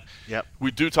 Yeah. But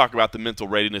we do talk about the mental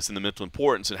readiness and the mental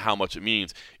importance and how much it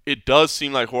means. It does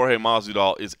seem like Jorge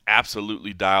Masvidal is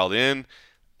absolutely dialed in.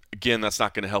 Again, that's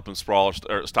not going to help him sprawl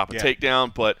or stop a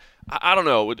takedown, but I don't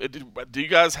know. Do you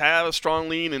guys have a strong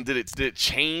lean, and did it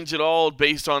change at all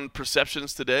based on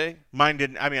perceptions today? Mine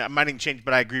didn't. I mean, mine didn't change,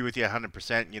 but I agree with you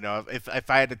 100%. You know, if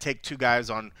I had to take 2 guys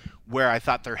on where I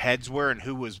thought their heads were and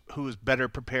who was better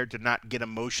prepared to not get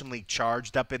emotionally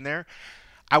charged up in there,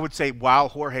 I would say while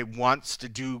Jorge wants to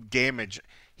do damage,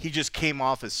 he just came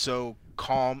off as so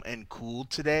calm and cool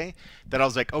today that I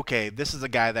was like, okay, this is a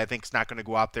guy that I think is not going to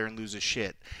go out there and lose his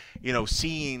shit. You know,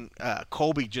 seeing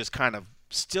Colby just kind of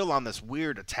still on this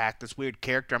weird attack, this weird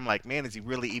character, I'm like, man, is he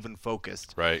really even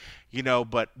focused? Right. You know,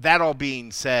 but that all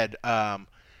being said,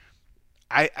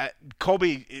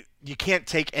 Colby, you can't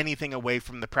take anything away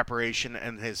from the preparation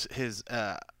and his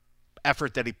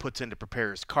effort that he puts in to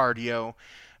prepare his cardio.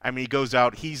 I mean, he goes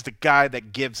out, he's the guy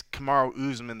that gives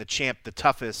Kamaru Usman, the champ, the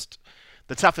toughest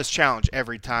challenge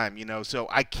every time, you know, so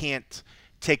I can't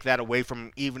take that away from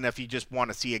him, even if you just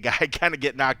want to see a guy kind of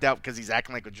get knocked out because he's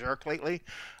acting like a jerk lately.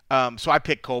 So I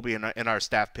picked Colby in our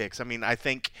staff picks. I mean, I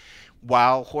think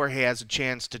while Jorge has a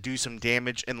chance to do some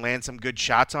damage and land some good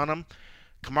shots on him,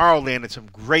 Kamaru landed some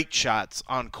great shots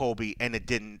on Colby, and it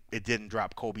didn't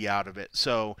drop Colby out of it.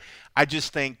 So I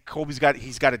just think he's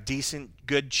got a decent,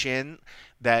 good chin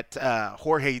that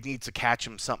Jorge needs to catch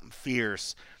him something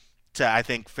fierce to, I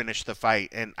think, finish the fight.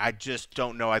 And I just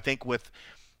don't know. I think with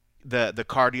the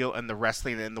cardio and the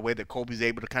wrestling and the way that Colby's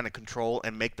able to kind of control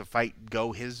and make the fight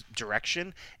go his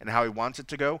direction and how he wants it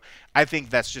to go, I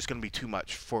think that's just going to be too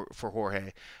much for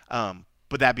Jorge.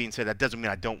 But that being said, that doesn't mean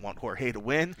I don't want Jorge to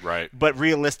win. Right. But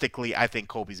realistically, I think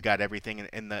Colby's got everything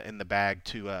in the bag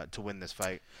to win this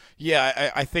fight.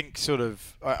 Yeah, I think sort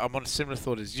of I'm on a similar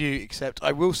thought as you, except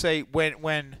I will say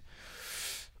when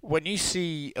when you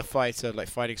see a fighter like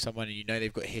fighting someone and you know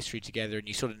they've got history together and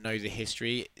you sort of know the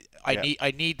history,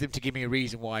 I need them to give me a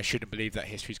reason why I shouldn't believe that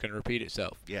history is going to repeat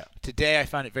itself. Yeah. Today I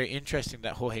found it very interesting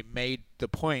that Jorge made the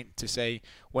point to say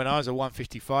when I was a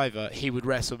 155er, he would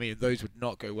wrestle me and those would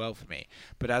not go well for me.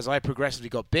 But as I progressively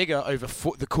got bigger over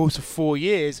the course of 4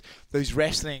 years, those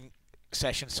wrestling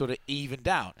sessions sort of evened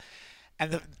out.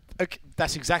 And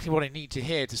that's exactly what I need to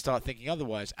hear to start thinking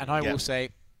otherwise. And I will say,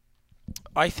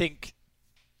 I think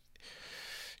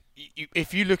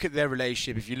if you look at their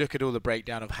relationship, if you look at all the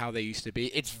breakdown of how they used to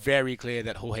be, it's very clear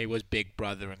that Jorge was big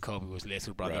brother and Colby was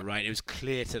little brother, right? It was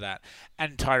clear to that.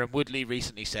 And Tyron Woodley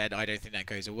recently said, I don't think that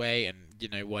goes away, and,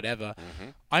 whatever. Mm-hmm.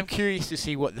 I'm curious to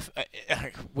see what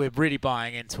we're really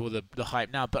buying into all the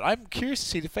hype now, but I'm curious to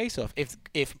see the face-off.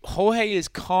 If Jorge is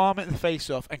calm at the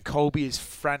face-off and Colby is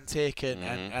frantic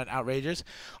and outrageous,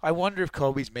 I wonder if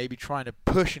Colby's maybe trying to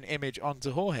push an image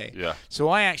onto Jorge. Yeah. So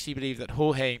I actually believe that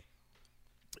Jorge,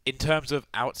 in terms of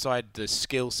outside the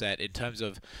skill set, in terms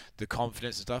of the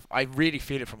confidence and stuff, I really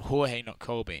feel it from Jorge, not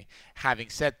Colby. Having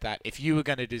said that, if you were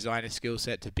going to design a skill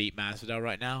set to beat Masvidal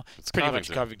right now, it's pretty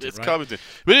much Covington. It's right? Covington.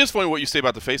 But it is funny what you say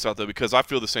about the face-off, though, because I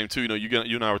feel the same, too. You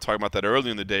and I were talking about that earlier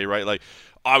in the day, right? Like,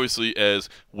 obviously, as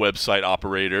website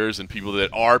operators and people that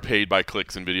are paid by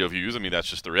clicks and video views, I mean, that's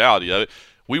just the reality of it.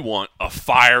 We want a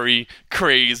fiery,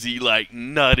 crazy,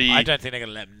 nutty. I don't think they're going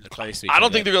to let them close to each other. I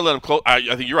don't think they're going to let them close. I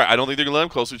think you're right. I don't think they're going to let them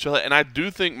close to each other. And I do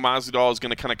think Masvidal is going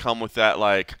to kind of come with that,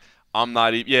 I'm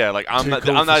not even, I'm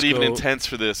not even intense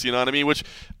for this. You know what I mean? Which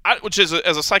is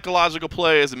as a psychological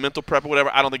play, as a mental prep or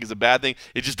whatever, I don't think is a bad thing.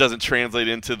 It just doesn't translate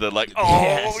into the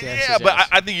yes. But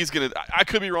I think he's gonna. I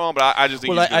could be wrong, but I just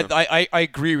think. Well, I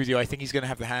agree with you. I think he's gonna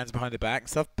have the hands behind the back and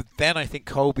stuff. But then I think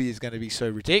Colby is gonna be so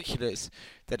ridiculous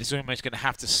that it's almost gonna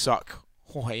have to suck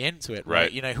Jorge into it.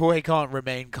 Right? Jorge can't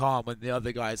remain calm when the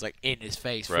other guy's in his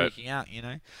face, freaking out.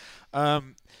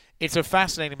 It's a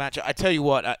fascinating match. I tell you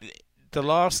what, the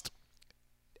last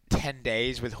 10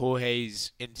 days with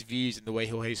Jorge's interviews and the way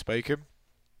Jorge's spoken,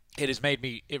 it has made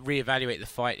me reevaluate the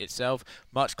fight itself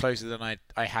much closer than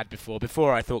I had before.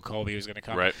 Before I thought Colby was going to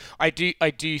come. Right. I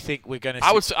do think we're going to.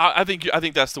 I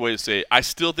think that's the way to say it. I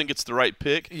still think it's the right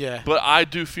pick. Yeah. But I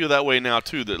do feel that way now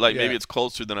too. That maybe it's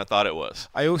closer than I thought it was.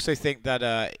 I also think that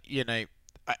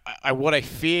what I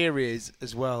fear is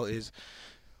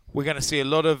we're going to see a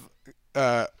lot of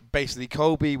basically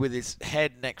Colby with his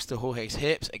head next to Jorge's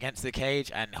hips against the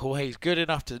cage, and Jorge's good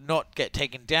enough to not get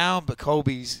taken down, but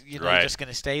Colby's just going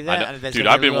to stay there. Dude,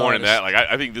 I've been warning that.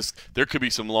 I think there could be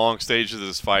some long stages of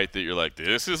this fight that you're like,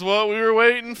 this is what we were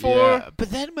waiting for. Yeah.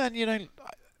 But then, man,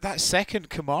 that second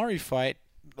Kamaru fight,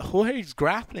 Jorge's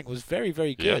grappling was very,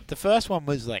 very good. Yeah. The first one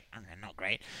was not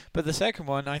great, but the second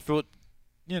one, I thought,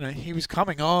 he was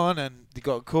coming on and he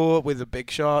got caught with a big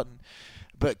shot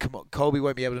but Colby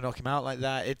won't be able to knock him out like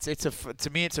that. To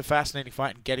me, it's a fascinating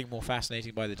fight and getting more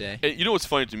fascinating by the day. You know what's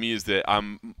funny to me is that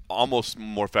I'm almost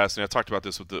more fascinated. I talked about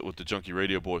this with the Junkie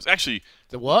Radio Boys. Actually,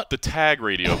 the what? The Tag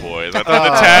Radio Boys. I thought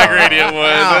the Tag Radio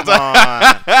Boys.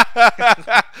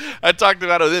 I talked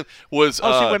about it. Was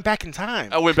so you went back in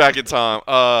time. I went back in time.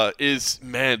 Is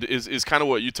kind of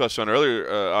what you touched on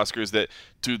earlier, Oscar. Is that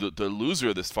dude, the loser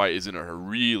of this fight is in a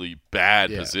really bad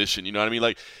position. You know what I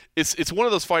mean? It's one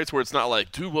of those fights where it's not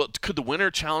like, dude, well, could the winner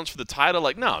challenge for the title?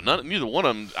 Neither one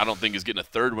of them, I don't think, is getting a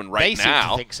third one right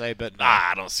now. I think so, but no.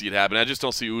 I don't see it happening. I just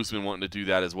don't see Usman wanting to do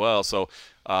that as well. So,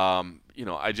 I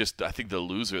think the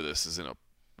loser of this is in a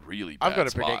really bad I've got a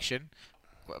spot. Prediction.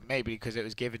 Well, maybe because it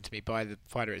was given to me by the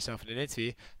fighter itself in an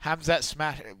interview. Hamzat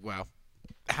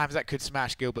could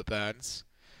smash Gilbert Burns.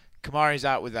 Kamaru's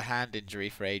out with a hand injury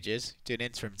for ages. Do an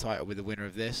interim title with the winner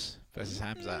of this versus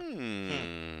Hamzat.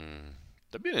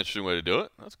 That'd be an interesting way to do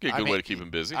it. That's a good way to keep him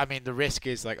busy. I mean, the risk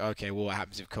is what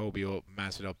happens if Colby or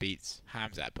Masvidal beats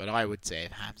Hamzat? But I would say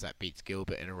if Hamzat beats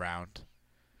Gilbert in a round,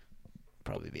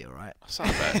 probably be all right. That's not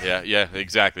bad. yeah,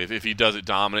 exactly. If he does it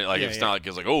dominant, it's not like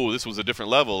it's like, oh, this was a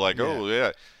different level.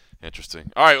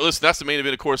 Interesting. All right, well, listen, that's the main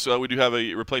event. Of course, we do have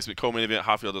a replacement co-main event.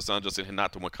 Rafael dos Anjos and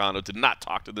Renato Moicano. Did not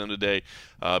talk to them today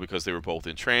because they were both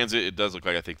in transit. It does look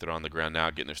like I think they're on the ground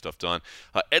now getting their stuff done.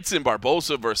 Edson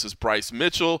Barboza versus Bryce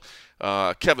Mitchell.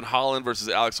 Kevin Holland versus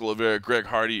Alex Oliveira. Greg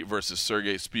Hardy versus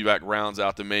Sergey Spivak rounds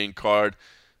out the main card.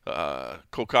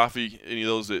 Cold Coffee, any of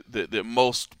those that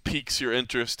most piques your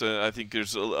interest? I think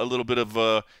there's a little bit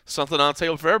of something on the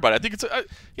table for everybody. I think it's I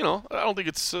don't think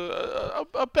it's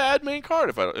a bad main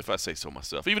card if I say so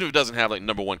myself, even if it doesn't have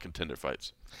number one contender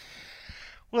fights.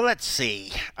 Well, let's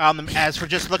see. As for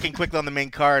just looking quickly on the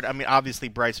main card, I mean, obviously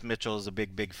Bryce Mitchell is a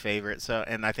big favorite. So,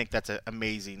 and I think that's an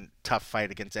amazing, tough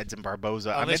fight against Edson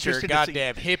Barboza. I'm Unless you're a interested to see.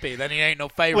 goddamn hippie, then he ain't no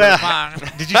favorite Well, of mine.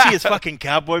 did you see his fucking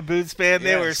cowboy boots, man?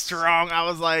 They were Yes. strong. I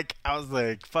was like,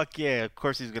 fuck yeah! Of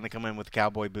course he's gonna come in with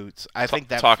cowboy boots. I think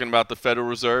that Talking about the Federal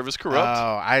Reserve is corrupt.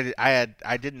 Oh, I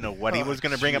didn't know what he was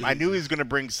going to bring up. I knew he was going to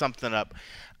bring something up.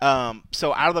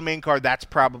 So out of the main card,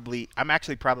 I'm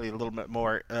actually probably a little bit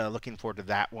more looking forward to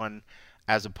that one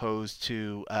as opposed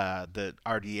to the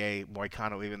RDA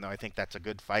Moicano, even though I think that's a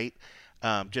good fight.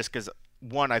 Just because,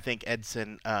 one, I think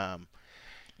Edson, I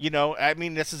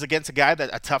mean, this is against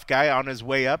a tough guy on his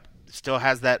way up, still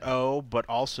has that but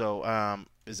also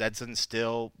is Edson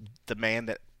still the man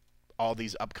that all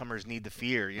these upcomers need to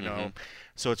fear,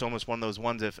 So it's almost one of those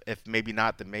ones. If maybe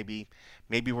not, then maybe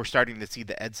we're starting to see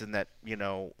the Edson that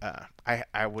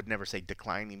I would never say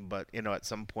declining, but at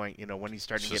some point, when he's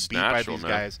starting to get beat by these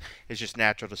guys, it's just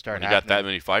natural to start. When you got that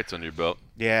many fights under your belt.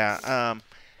 Yeah.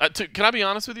 Can I be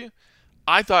honest with you?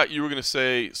 I thought you were going to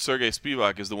say Sergey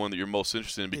Spivak is the one that you're most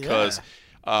interested in because.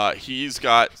 He's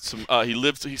got some.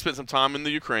 He spent some time in the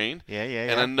Ukraine. Yeah.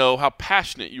 And I know how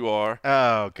passionate you are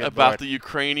about the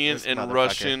Ukrainian and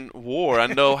Russian war. I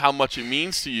know how much it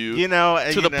means to you.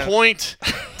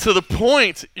 To the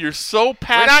point you're so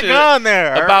passionate We're not going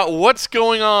there. about what's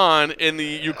going on in the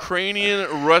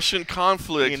Ukrainian-Russian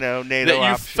conflict NATO that you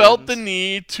options. felt the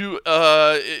need to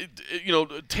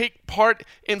take part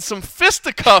in some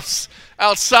fisticuffs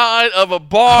outside of a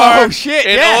bar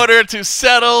in order to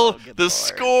settle the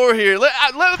score here.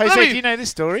 Jose, do you know this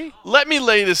story? Let me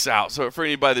lay this out for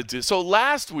anybody that did. So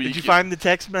last week, did you find the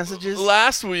text messages?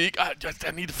 Last week, I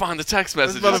need to find the text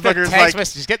messages. Text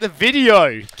messages. Get the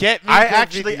video. Get me. I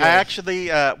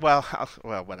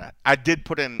did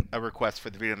put in a request for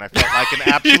the video, and I felt like an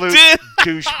absolute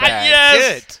douchebag.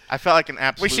 Yes. I felt like an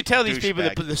absolute. We should tell these people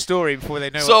the story before they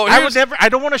know. So I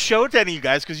don't want to show it to any of you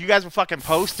guys because you guys will fucking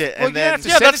post it, and then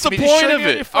that's the point of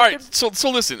it. All right, so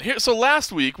listen here. So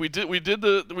last week we did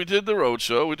the road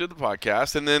show, we did the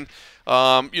podcast, and then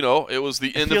it was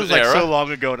the end of an era. Feels like so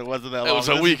long ago, and it wasn't that long. It was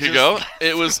a week ago.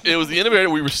 It was the end of an era.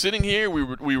 We were sitting here.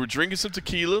 We were drinking some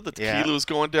tequila. The tequila was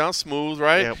going down smooth,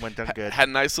 right? Yeah, it went down good. Had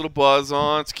a nice little buzz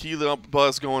on, tequila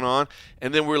buzz going on,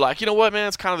 and then we're like, you know what, man?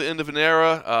 It's kind of the end of an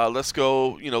era. Let's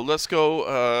go. Let's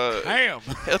go. Damn.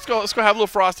 Let's go have a little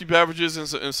frosty beverages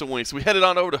and some wings. So we headed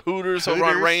on over to Hooters over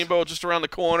on Rainbow, just around the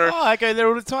corner. Oh, I go there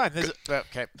all the time.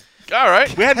 Okay. All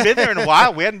right. We hadn't been there in a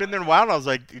while. And I was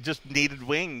like, it just needed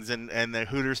wings, and the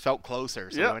Hooters felt closer.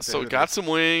 So we got some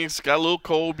wings, got a little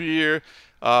cold beer,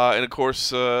 and of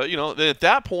course, then at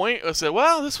that point, I said,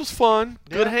 well, this was fun,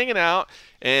 good hanging out,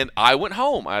 and I went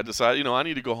home. I decided, I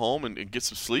need to go home and get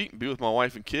some sleep and be with my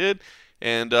wife and kid,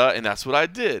 and that's what I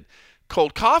did.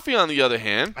 Cold coffee, on the other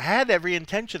hand, I had every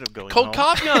intention of going home. Cold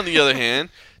coffee, on the other hand,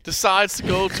 decides to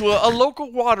go to a local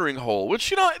watering hole,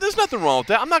 which, there's nothing wrong with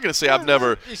that. I'm not going to say I've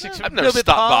never stopped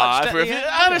by.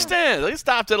 I understand. They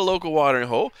stopped at a local watering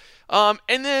hole.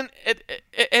 And then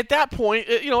at that point,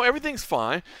 everything's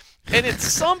fine. And at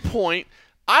some point,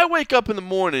 I wake up in the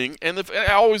morning, and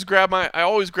I always grab my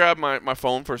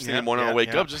phone first thing in the morning when I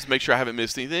wake up just to make sure I haven't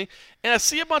missed anything. And I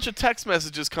see a bunch of text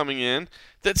messages coming in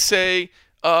that say,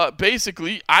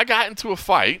 basically, I got into a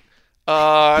fight.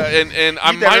 And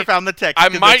I might found the text. I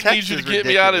might need you to get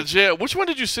me out of jail. Which one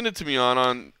did you send it to me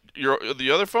on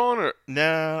the other phone or?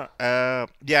 No, I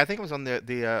think it was on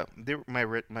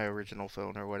my original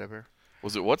phone or whatever.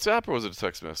 Was it WhatsApp or was it a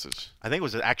text message? I think it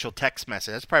was an actual text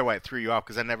message. That's probably why it threw you off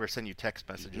because I never send you text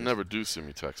messages. You never do send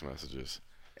me text messages.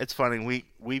 It's funny.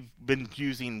 We've been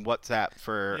using WhatsApp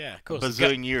for a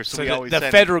bazillion years, so we always the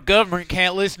federal government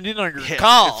can't listen in on your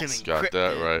calls. Got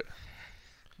that right.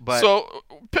 But so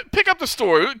pick up the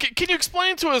story. Can you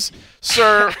explain to us,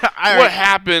 sir, what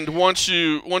happened once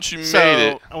you made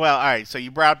it? Well, all right. So you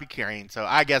brought up Ukraine. So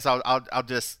I guess I'll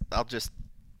just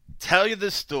tell you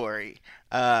this story.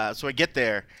 So I get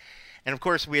there, and of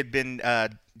course we had been.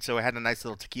 So I had a nice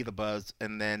little tequila buzz,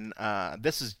 and then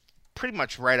this is pretty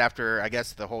much right after I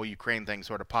guess the whole Ukraine thing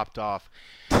sort of popped off.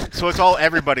 So it's all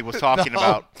everybody was talking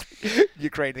about.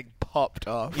 Ukraine thing popped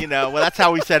off. Well, that's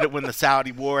how we said it when the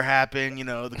Saudi war happened. The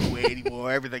Kuwaiti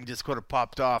war, everything just sort of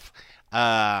popped off.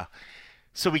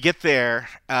 So we get there,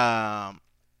 had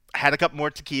a couple more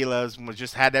tequilas, and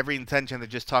had every intention of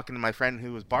just talking to my friend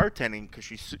who was bartending because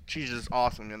she's just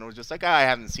awesome. Was just like, I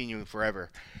haven't seen you in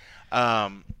forever.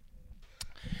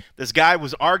 this guy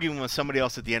was arguing with somebody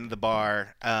else at the end of the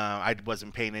bar. I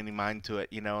wasn't paying any mind to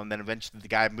it, and then eventually the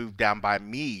guy moved down by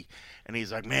me, and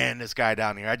he's like, man, this guy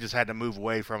down here, I just had to move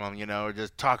away from him,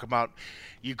 just talk about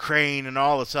Ukraine and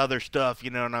all this other stuff,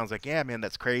 and I was like, yeah, man,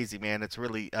 that's crazy, man. It's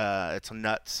really, it's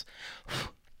nuts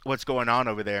what's going on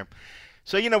over there.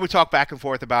 So, we talked back and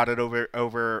forth about it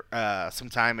over some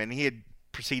time, and he had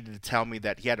proceeded to tell me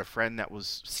that he had a friend that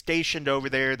was stationed over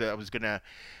there that was going to,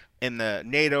 in the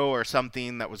NATO or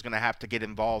something, that was going to have to get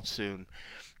involved soon.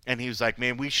 And he was like,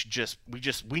 man, we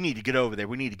need to get over there.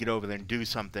 We need to get over there and do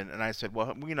something. And I said,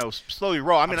 well, slowly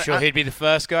roll. I mean, I'm sure he'd be the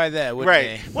first guy there, wouldn't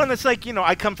right. he? Well, it's like,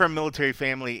 I come from a military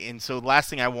family, and so the last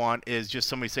thing I want is just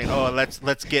somebody saying, oh,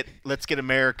 let's get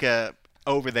America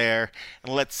over there,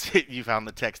 and you found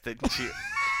the text, didn't you?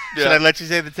 Yeah. Should I let you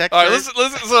say the text? All right, listen.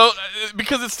 So,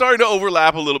 because it's starting to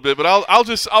overlap a little bit, but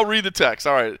I'll read the text.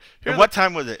 All right. And what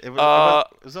time was it? It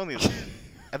was only, I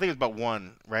think it was about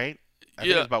 1, right? I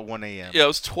think it was about 1 a.m. Yeah, it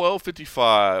was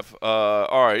 12:55.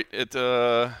 All right.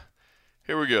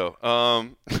 Here we go.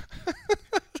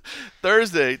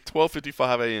 Thursday,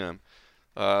 12:55 a.m.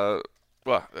 Well,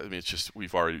 I mean, it's just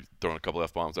we've already thrown a couple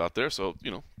F-bombs out there, so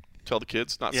tell the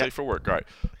kids not safe for work. All right.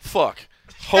 Fuck.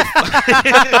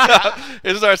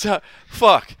 It starts out.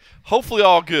 Fuck. Hopefully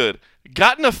all good.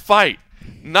 Got in a fight.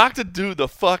 Knocked a dude the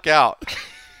fuck out.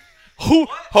 Hold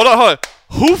on.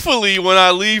 Hopefully when I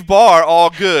leave bar,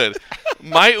 all good.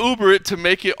 Might Uber it to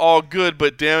make it all good,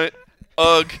 but damn it,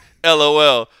 ugh,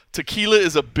 LOL. Tequila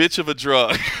is a bitch of a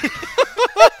drug.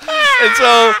 And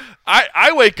so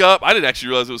I wake up. I didn't actually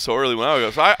realize it was so early when I woke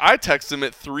up. So I text him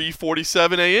at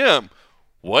 3:47 a.m.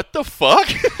 What the fuck?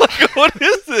 Like, what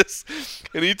is this?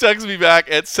 And he texts me back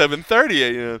at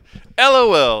 7:30 a.m.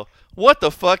 LOL. What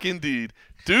the fuck indeed.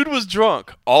 Dude was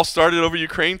drunk. All started over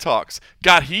Ukraine talks.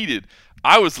 Got heated.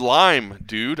 I was lime,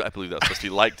 dude. I believe that's supposed to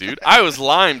be like, dude. I was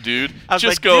lime, dude.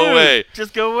 Just go away.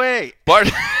 Just go away.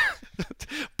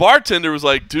 Bartender was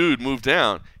like, dude, move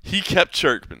down. He kept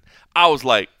chirping. I was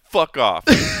like, fuck off.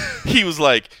 He was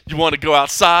like, you want to go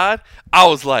outside? I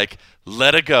was like,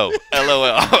 let it go. LOL.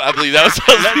 I believe that was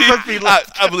supposed to be.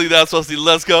 I believe that was supposed to be.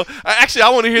 Let's go. I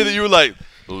want to hear that you were like,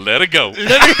 let it go.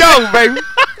 Let it go, baby.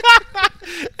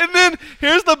 And then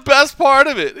here's the best part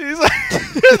of it. He's like,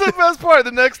 here's the best part.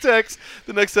 The next text.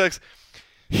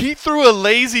 He threw a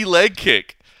lazy leg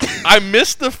kick. I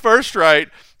missed the first right,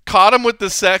 caught him with the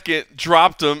second,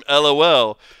 dropped him.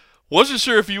 LOL. Wasn't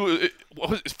sure if you was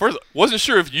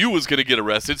going to get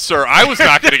arrested, sir. I was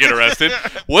not going to get arrested.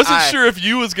 Wasn't sure if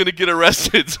you was going to get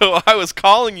arrested, so I was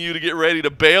calling you to get ready to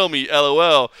bail me.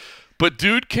 LOL. But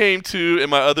dude came to, and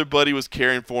my other buddy was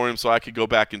caring for him so I could go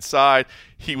back inside.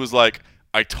 He was like,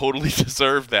 I totally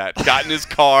deserve that. Got in his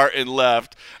car and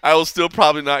left. I will still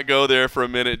probably not go there for a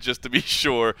minute just to be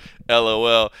sure.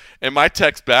 LOL. And my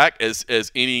text back, as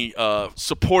any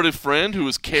supportive friend who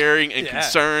was caring and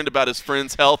concerned about his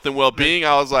friend's health and well-being,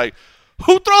 I was like,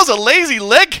 who throws a lazy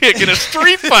leg kick in a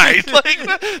street fight?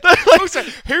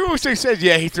 Who also said,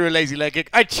 yeah, he threw a lazy leg kick?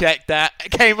 I checked that.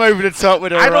 Came over the top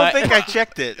with it. I don't think I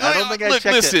checked it.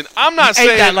 Listen, I'm not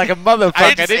saying that like a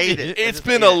motherfucker. It's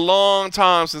been a long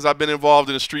time since I've been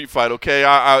involved in a street fight. Okay,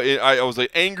 I was an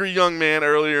angry young man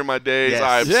earlier in my days.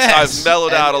 Yes. I've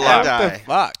mellowed out a lot. What the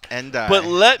fuck? But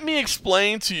let me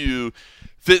explain to you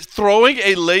that throwing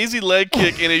a lazy leg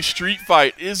kick in a street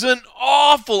fight is an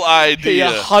awful idea.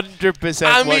 He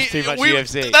 100% watched too much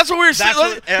UFC. That's what we were saying.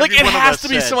 Like, it has to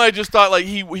be somebody just thought, like,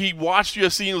 he watched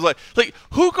UFC and was like,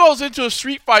 who goes into a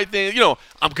street fight thing?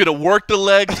 I'm going to work the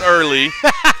legs early,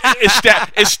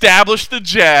 establish the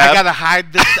jab. I got to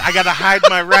hide this. I got to hide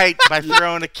my right by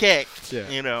throwing a kick,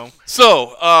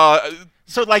 So,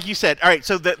 So like you said, all right,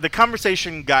 so the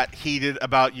conversation got heated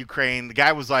about Ukraine. The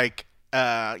guy was like,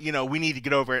 we need to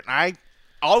get over it. And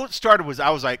all it started was I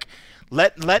was like,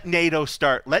 let NATO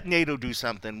start. Let NATO do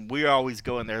something. We always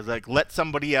go in there. Like, let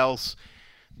somebody else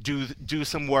do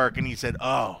some work. And he said,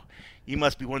 oh, you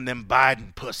must be one of them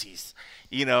Biden pussies.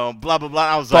 Blah, blah,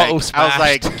 blah. I was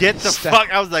like, get the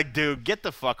fuck. I was like, dude, get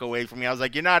the fuck away from me. I was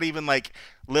like, you're not even, like,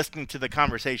 listening to the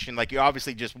conversation. Like, you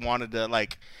obviously just wanted to,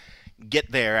 like,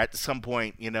 get there at some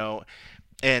point,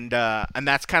 And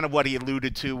that's kind of what he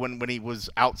alluded to when he was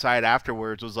outside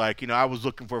afterwards, was like, I was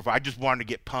looking for, I just wanted to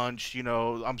get punched,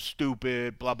 I'm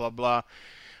stupid, blah, blah, blah.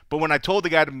 But when I told the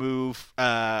guy to move,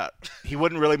 he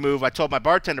wouldn't really move. I told my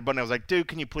bartender buddy, I was like, dude,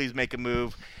 can you please make a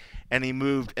move? and he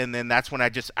moved, and then that's when I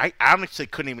honestly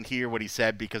couldn't even hear what he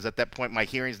said because at that point my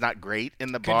hearing's not great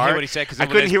in the bar. Hear what he said because I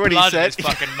couldn't hear what he said. In his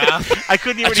fucking mouth. I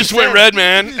couldn't hear what he said. I just went red,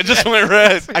 man. It just went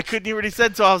red. I couldn't hear what he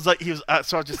said, so I was like, so I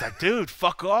was just like, dude,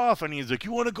 fuck off. And he's like,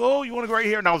 you want to go? You want to go right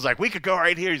here? And I was like, we could go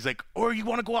right here. He's like, or you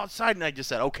want to go outside? And I just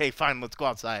said, okay, fine, let's go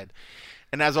outside.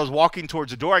 And as I was walking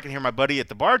towards the door, I can hear my buddy at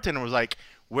the bartender was like,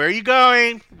 where are you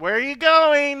going? Where are you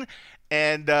going?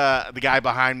 And the guy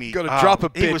behind me, gotta drop a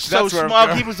bitch. He was so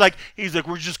smug. He's like,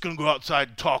 we're just gonna go outside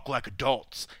and talk like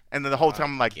adults. And then the whole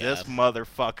time I'm like, this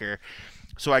motherfucker.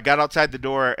 So I got outside the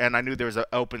door and I knew there was an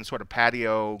open sort of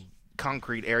patio,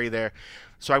 concrete area there.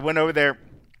 So I went over there,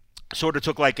 sort of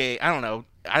took like a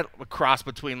cross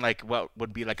between like what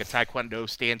would be like a taekwondo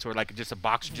stance or like just a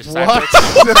boxer just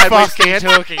sideways stance.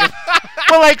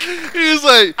 Well, like he was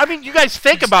like, I mean, you guys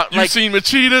think about you like seen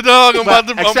Machida, dog? I'm about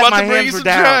to bring you some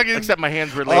dragon. Except my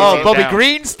hands were laid Bobby down.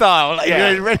 Green style. Like,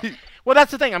 yeah. ready. Well,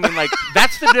 that's the thing. I mean, like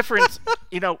that's the difference.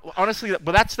 Honestly,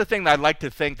 but that's the thing that I'd like to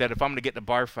think that if I'm gonna get in a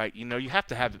bar fight, you have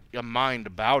to have a mind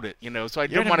about it. So I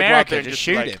didn't want to go out there and just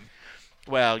shoot him.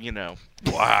 Well,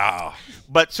 Wow.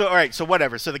 But so, all right, so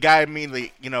whatever. So the guy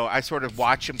immediately, I sort of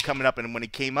watched him coming up, and when he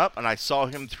came up and I saw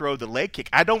him throw the leg kick,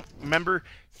 I don't remember.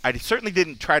 I certainly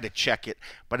didn't try to check it,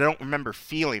 but I don't remember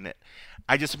feeling it.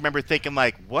 I just remember thinking,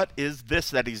 like, what is this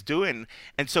that he's doing?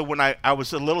 And so when I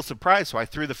was a little surprised, so I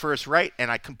threw the first right, and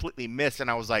I completely missed,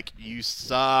 and I was like, you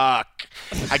suck.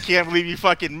 I can't believe you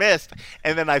fucking missed.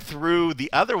 And then I threw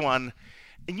the other one.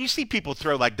 And you see people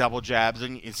throw like double jabs,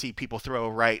 and you see people throw a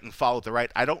right and follow the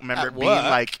right. I don't remember it being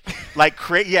like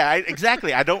crazy. Yeah,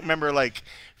 exactly. I don't remember like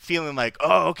feeling like,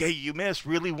 oh, okay, you missed.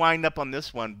 Really wind up on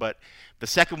this one, but the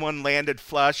second one landed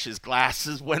flush. His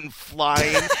glasses went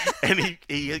flying, and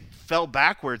he fell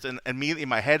backwards. And immediately in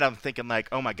my head, I'm thinking like,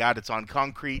 oh my god, it's on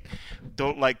concrete.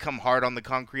 Don't like come hard on the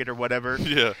concrete or whatever.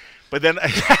 Yeah. But then.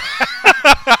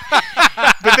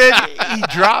 But then he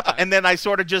dropped, and then I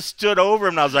sort of just stood over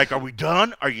him, and I was like, are we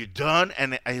done? Are you done?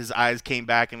 And his eyes came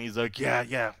back, and he's like,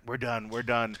 yeah, we're done.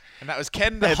 And that was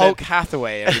Ken the Hulk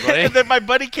Hathaway, everybody. And then my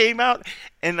buddy came out,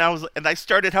 and I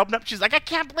started helping him. She's like, I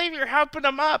can't believe you're helping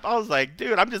him up. I was like,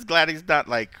 dude, I'm just glad he's not,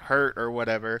 like, hurt or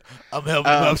whatever. I'm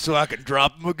helping him up so I can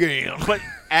drop him again. But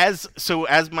as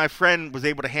my friend was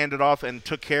able to hand it off and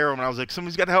took care of him, I was like,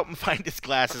 somebody's got to help him find his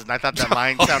glasses. And I thought that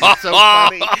line sounded so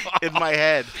funny in my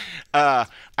head.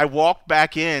 I walked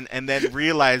back in and then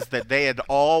realized that they had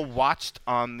all watched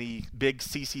on the big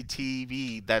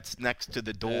CCTV that's next to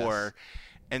the door. Yes.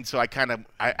 And so I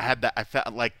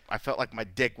felt like my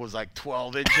dick was like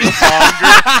 12 inches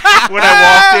longer when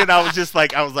I walked in. I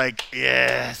was like,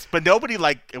 yes. But nobody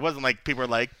it wasn't like people were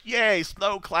like, yay,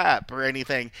 slow clap or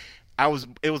anything.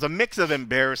 It was a mix of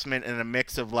embarrassment and a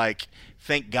mix of like,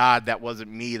 thank God that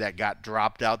wasn't me that got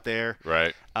dropped out there.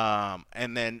 Right.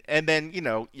 And then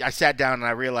I sat down and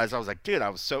I realized I was like, dude, I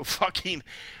was so fucking.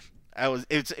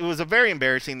 It was a very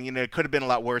embarrassing. It could have been a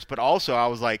lot worse, but also I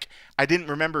was like, I didn't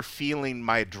remember feeling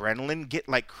my adrenaline get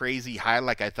like crazy high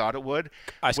like I thought it would,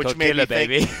 which made me think.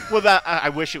 Baby. Well, I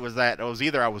wish it was that. It was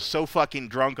either I was so fucking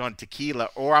drunk on tequila,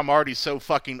 or I'm already so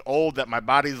fucking old that my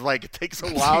body's like it takes a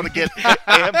while to get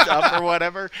amped up or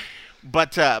whatever.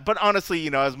 But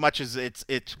honestly, as much as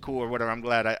it's cool or whatever, I'm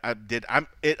glad I did.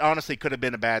 It honestly could have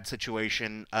been a bad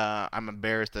situation. I'm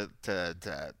embarrassed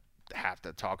to have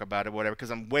to talk about it, whatever,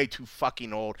 because I'm way too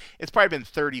fucking old. It's probably been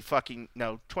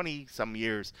 20 some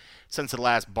years since the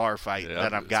last bar fight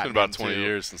that I've gotten. It's been about into. 20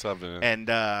 years since I've been in. And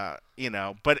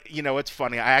but it's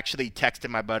funny. I actually texted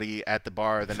my buddy at the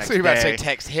bar the next day. So you about to say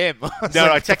text him? No,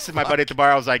 I texted my buddy at the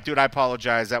bar. I was like, dude, I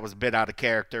apologize. That was a bit out of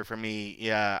character for me.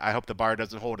 Yeah, I hope the bar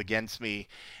doesn't hold against me.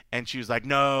 And she was like,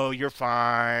 no, you're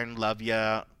fine. Love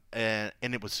ya. And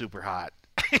it was super hot.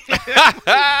 and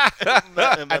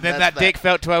then that dick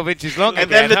felt 12 inches longer. And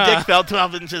then the dick felt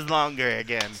 12 inches longer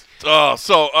again. All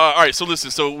right. So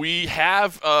listen. So we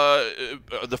have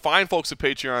the fine folks at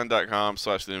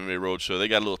Patreon.com/the MMA Roadshow. They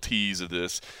got a little tease of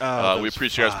this. We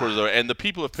appreciate our supporters, and the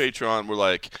people of Patreon were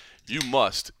like, "You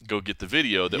must go get the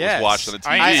video that was watched on the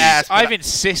TV." I've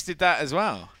insisted that as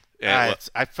well.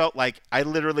 I felt like I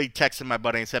literally texted my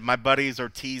buddy and said, my buddies are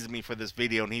teasing me for this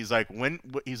video. And he's like,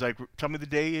 tell me the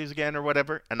day is again or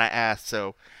whatever. And I asked,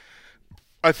 so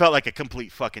I felt like a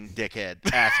complete fucking dickhead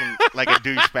asking, like a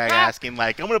douchebag asking,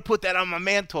 like, I'm going to put that on my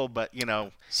mantle, but,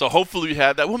 So hopefully we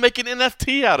have that. We'll make an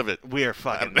NFT out of it. We're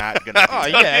fucking not going to Oh,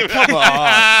 yeah, come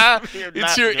on.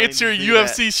 It's your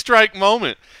UFC strike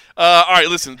moment. All right,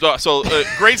 listen. So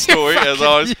great story, as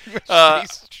always.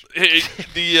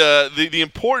 The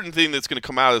important thing that's going to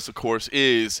come out of this, of course,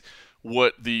 is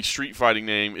what the street fighting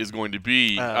name is going to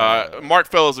be. Mark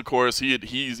Fellows, of course, he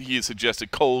has suggested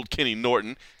Cold Kenny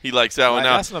Norton. He likes that one.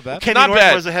 Now, that's not bad. Kenny not Norton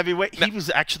bad. was a heavyweight. He was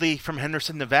actually from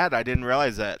Henderson, Nevada. I didn't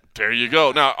realize that. There you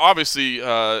go. Now, obviously,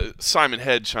 Simon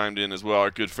Head chimed in as well, our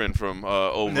good friend from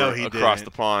across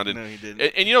the pond. And, No, he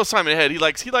didn't. And you know Simon Head, he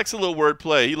likes a little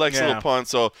wordplay. He likes a little pun.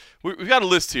 So we've got a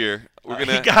list here. We're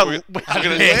gonna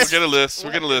list.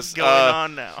 We're gonna list. Going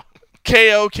on now.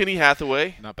 KO Kenny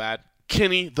Hathaway. Not bad.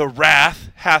 Kenny the Wrath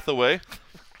Hathaway.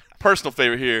 Personal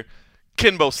favorite here,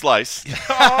 Kimbo Slice.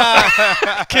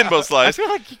 Kimbo I Slice. feel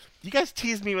like you guys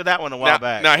teased me with that one a while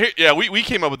back. Now here, we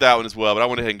came up with that one as well, but I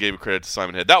went ahead and gave credit to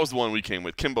Simon Head. That was the one we came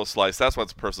with, Kimbo Slice. That's why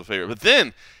it's a personal favorite. But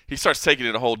then he starts taking it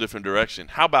in a whole different direction.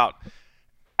 How about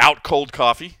Out Cold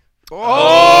Coffee?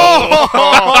 Oh!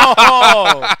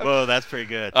 Whoa, that's pretty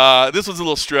good. This one's a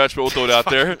little stretch, but we'll throw it out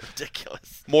there.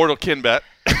 Ridiculous. Mortal Kinbat.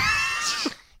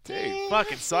 Dude,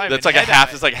 fucking Simon. That's like a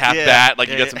half. It's like half bat. Like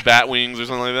you got yeah. some bat wings or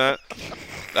something like that.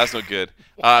 That's no good.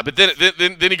 But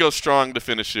then he goes strong to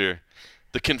finish here.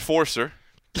 The Kinforcer,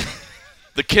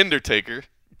 the Kindertaker.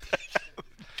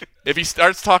 If he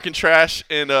starts talking trash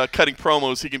and cutting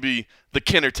promos, he can be the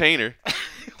Kintertainer.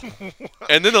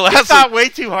 And then the last one, way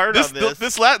too hard on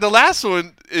this. The last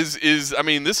one is I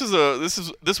mean this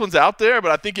one's out there,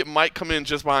 but I think it might come in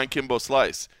just behind Kimbo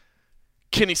Slice.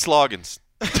 Kenny Sloggins.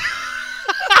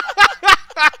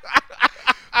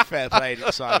 Fair play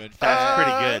to Simon. That's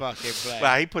pretty good. Fucking play.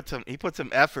 Wow, he put some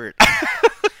effort.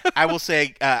 I will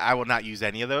say I will not use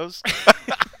any of those.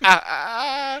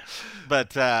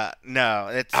 But no,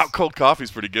 it's Out Cold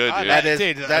Coffee's pretty good, dude. that is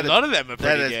Dude, that a is- lot of them are that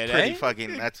pretty is good, pretty eh?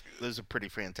 fucking. Those are pretty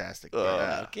fantastic.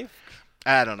 But, Give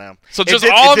I don't know. So It just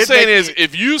did- all it I'm did saying make is, me-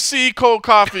 if you see cold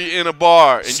coffee in a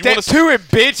bar and Step you to it,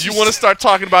 bitch. want to start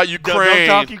talking about Ukraine,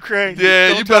 Don't talk Ukraine. yeah,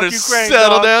 Don't you talk better Ukraine,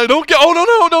 settle dog. down. Don't get. Oh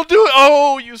no, don't do it.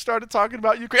 Oh, you started talking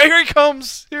about Ukraine. Here he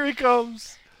comes. Here he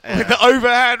comes. with the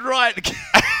overhand right.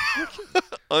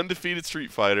 Undefeated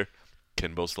Street Fighter,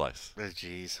 Kimbo Slice. Oh,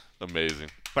 jeez. Amazing.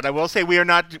 But I will say we're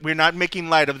not making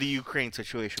light of the Ukraine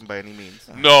situation by any means.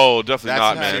 No, definitely That's not,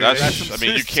 some man. serious- That's some I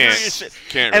mean, you serious can't. shit.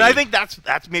 Can't. And I really. think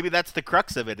that's maybe that's the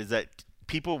crux of it, is that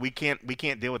people we can't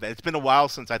deal with that. It's been a while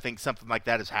since I think something like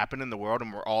that has happened in the world,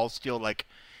 and we're all still like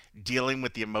dealing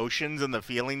with the emotions and the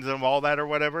feelings of all that or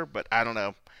whatever. But I don't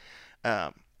know.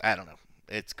 I don't know.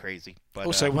 It's crazy. But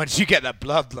Also, once you get that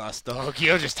bloodlust, dog,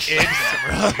 you're just in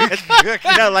there,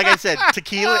 bro. no, like I said,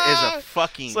 tequila is a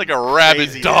fucking. It's like a rabid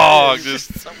crazy- dog. It's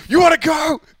Just You want to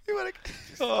go? You want to?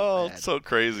 oh, bad. so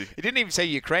crazy. He didn't even say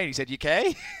Ukraine. He said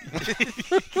UK.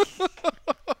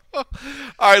 All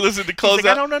right, listen to He's close like, I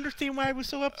out. don't understand why I was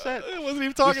so upset. I wasn't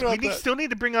even talking about that. Still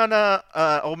need to bring on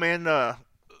old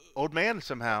man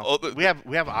somehow. Oh, we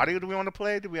have audio. Do we want to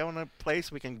play? Do we want to play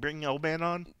so we can bring old man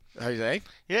on? Jose?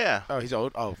 Yeah, Oh, he's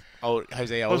old. Oh,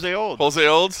 Jose old. Jose old. Jose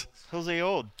Olds. Jose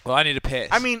old. Well, I need a piss.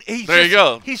 I mean, There you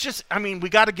go. He's just. I mean, we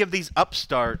got to give these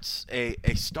upstarts a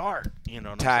start. You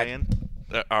know what Tag. I'm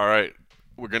saying? All right,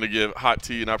 we're gonna give Hot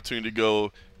Tea an opportunity to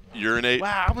go urinate.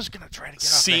 Wow, I was gonna try to get off the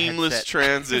Seamless headset.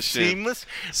 transition. Seamless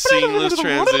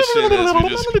transition as we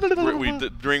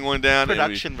just bring one down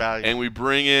Production value. and we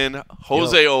bring in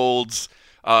Jose Olds.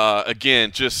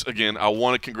 Again, I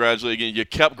want to congratulate again. You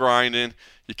kept grinding.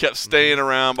 You kept staying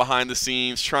around behind the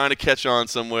scenes, trying to catch on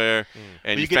somewhere,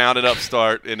 and you found an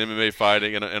upstart in MMA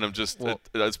fighting, and I'm just I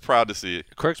was proud to see it.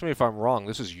 Correct me if I'm wrong.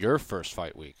 This is your first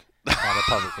fight week on a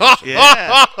publication.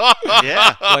 Yeah,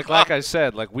 yeah. like I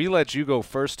said, like we let you go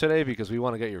first today because we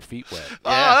want to get your feet wet.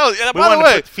 Yeah. Oh, yeah, We by the wanted to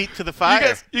way, put feet to the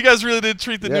fire. you guys really did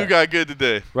treat the Yeah. new guy good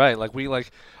today. Right. Like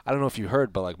I don't know if you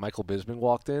heard, but like Michael Bisping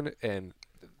walked in and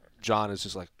John is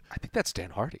just like, I think that's Dan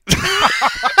Hardy.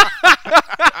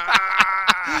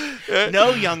 No,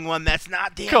 young one, that's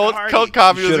not Dan Cold Hardy.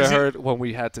 Coffee You was should have heard when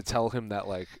we had to tell him that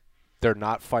like they're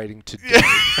not fighting today.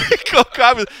 Cold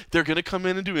Coffee. They're gonna come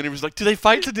in and do interviews. Like, do they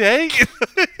fight today?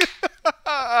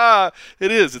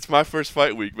 It is. It's my first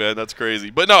fight week, man. That's crazy.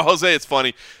 But no, Jose, it's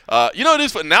funny. You know, it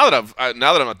is. Now that I'm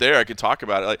not there, I can talk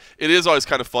about it. Like, it is always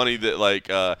kind of funny that like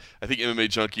I think MMA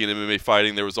Junkie and MMA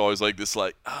Fighting, there was always like this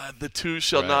like the two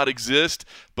shall not exist,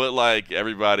 but like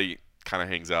everybody kind of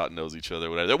hangs out and knows each other.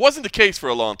 Whatever. That wasn't the case for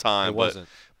a long time. It wasn't.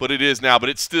 But it is now. But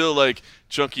it's still like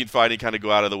Junkie and Fighting kind of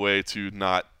go out of the way to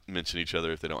not mention each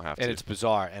other if they don't have to. And it's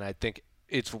bizarre, and I think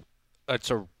it's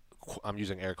a I'm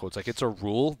using air quotes, like it's a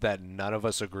rule that none of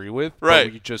us agree with, Right.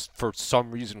 but we just for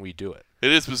some reason we do it.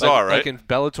 It is bizarre, Like right? in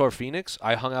Bellator Phoenix,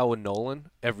 I hung out with Nolan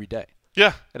every day.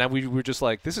 Yeah. And then we were just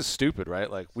like, this is stupid, right?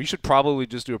 Like, we should probably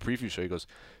just do a preview show. He goes,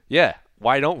 yeah,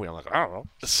 why don't we? I'm like, I don't know.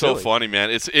 It's so funny, man.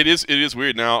 It is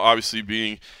weird now, obviously,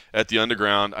 being at the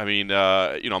Underground. I mean,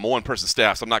 I'm a one-person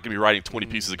staff, so I'm not going to be writing 20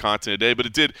 pieces of content a day, but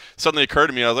it did suddenly occur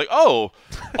to me. I was like, oh,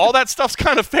 all that stuff's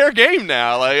kind of fair game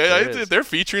now. Like, they're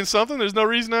featuring something. There's no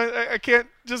reason I can't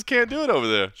do it over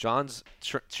there. John's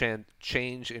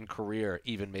change in career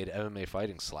even made MMA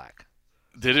fighting slack.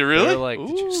 Did it really? They were like,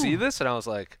 did you see this? And I was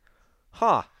like,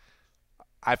 huh.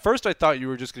 At first, I thought you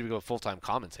were just going to go full-time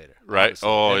commentator. Right. Obviously.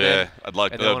 Oh, and yeah. then, I'd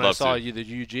like that. And then when I saw to. you, the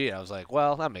UG, I was like,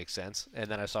 well, that makes sense. And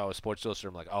then I saw it with Sports Illustrated.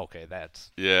 I'm like, oh, okay, that's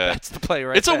the play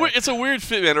right there. It's a weird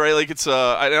fit, man, right? Like, it's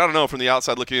I don't know, from the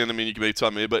outside looking in, I mean, you can maybe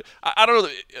tell me, but I don't know,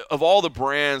 of all the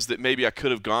brands that maybe I could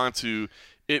have gone to,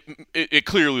 it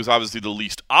clearly was obviously the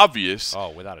least obvious. Oh,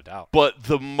 without a doubt. But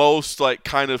the most, like,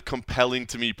 kind of compelling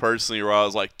to me personally, where I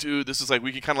was like, dude, this is like,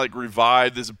 we could kind of like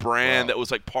revive this brand that was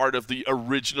like part of the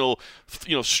original,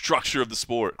 structure of the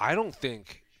sport. I don't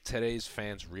think today's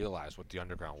fans realize what the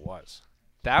Underground was.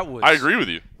 I agree with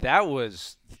you. That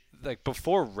was like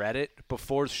before Reddit,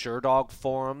 before Sherdog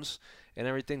forums and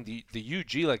everything. The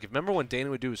UG, like, remember when Dana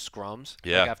would do his scrums?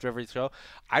 Yeah. Like, after every show?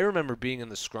 I remember being in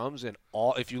the scrums and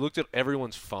if you looked at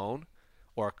everyone's phone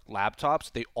or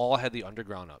laptops, they all had the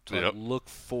Underground up to like, look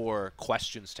for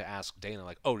questions to ask Dana.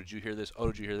 Like, oh, did you hear this? Oh,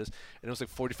 did you hear this? And it was like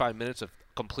 45 minutes of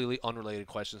completely unrelated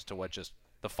questions to what just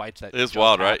the fights that it's just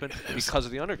wild, happened right? because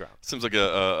of the Underground. Seems like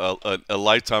a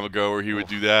lifetime ago where he would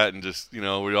do that and just, we'd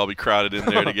all be crowded in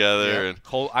there together. And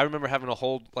I remember having to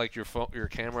hold like your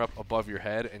camera up above your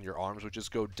head and your arms would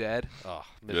just go dead. Oh,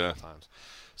 miserable times.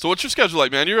 So what's your schedule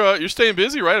like, man? You're staying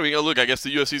busy, right? I mean, look, I guess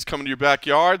the UFC's coming to your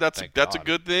backyard. That's a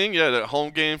good thing. Yeah, the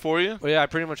home game for you. Well, yeah, I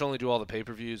pretty much only do all the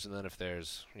pay-per-views, and then if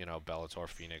there's, Bellator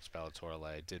Phoenix, Bellator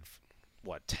LA, did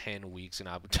 10 weeks in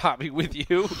Abu Dhabi with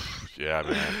you. Yeah,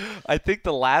 man. I think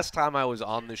the last time I was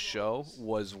on the show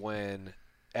was when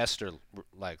Esther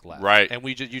left. Right. And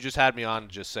you just had me on to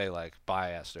just say like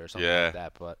bye Esther or something like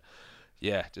that, but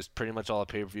yeah, just pretty much all the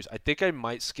pay-per-views. I think I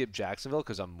might skip Jacksonville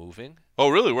because I'm moving. Oh,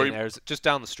 really? Where you? Just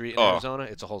down the street in Arizona.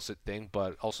 It's a whole thing,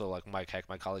 but also like Mike Heck,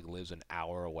 my colleague, lives an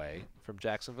hour away from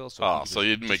Jacksonville. So so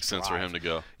it makes sense for him to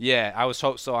go. Yeah,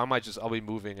 so I'll be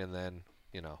moving and then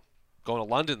going to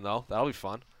London though. That'll be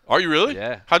fun. Are you really?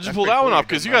 Yeah. How'd you pull that one off?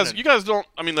 Because you guys don't.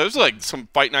 I mean, there's like some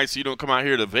fight nights you don't come out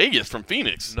here to Vegas from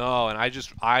Phoenix. No, and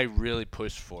I really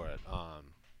pushed for it.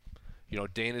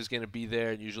 Dana's gonna be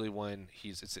there, and usually when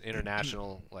it's an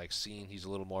international like scene, he's a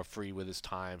little more free with his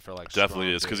time for like.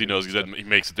 Definitely is because he knows he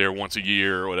makes it there once a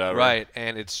year or whatever. Right,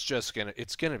 and it's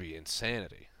gonna be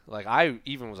insanity. Like I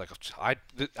even was like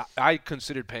I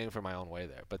considered paying for my own way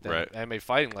there, but then MMA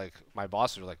fighting, like my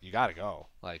bosses were like, you gotta go,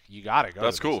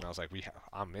 That's cool. And I was like,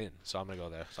 I'm in, so I'm gonna go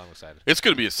there. So I'm excited. It's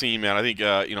gonna be a scene, man. I think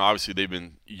obviously they've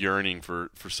been yearning for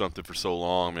something for so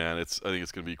long, man. I think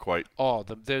it's gonna be quite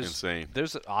insane.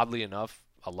 There's oddly enough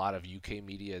a lot of UK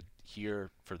media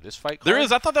here for this fight card. There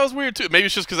is. I thought that was weird too. Maybe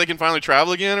it's just because they can finally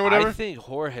travel again or whatever. I think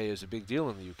Jorge is a big deal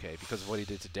in the UK because of what he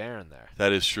did to Darren there.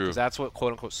 That is true. That's what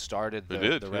quote unquote started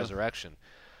the resurrection,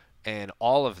 and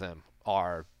all of them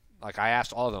are like, I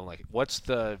asked all of them like, what's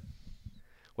the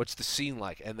scene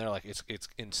like, and they're like, it's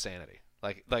insanity.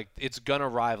 Like it's gonna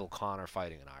rival Conor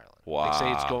fighting in Ireland. Wow. They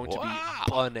say it's going to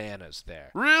be bananas there.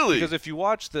 Really? Because if you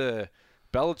watch the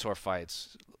Bellator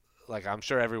fights, like I'm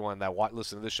sure everyone that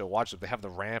listen to this show watches it, they have the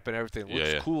ramp and everything. It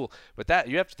looks cool. But that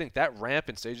you have to think that ramp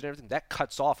and stage and everything, that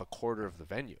cuts off a quarter of the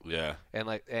venue. Yeah.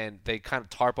 And they kind of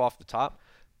tarp off the top.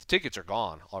 The tickets are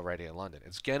gone already in London.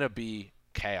 It's gonna be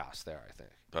chaos there, I think.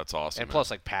 That's awesome. And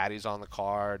plus, like Patty's on the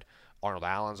card, Arnold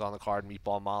Allen's on the card,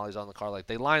 Meatball Molly's on the card. Like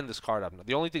they lined this card up.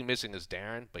 The only thing missing is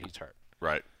Darren, but he's hurt.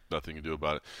 Right. Nothing to do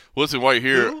about it. Well, listen, while you're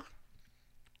here,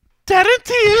 Darren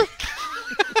Till.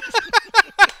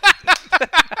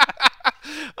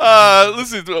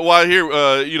 Listen, while here,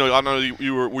 I know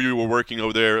you were working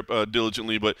over there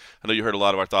diligently, but I know you heard a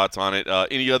lot of our thoughts on it.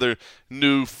 Any other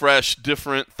new, fresh,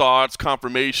 different thoughts,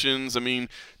 confirmations? I mean,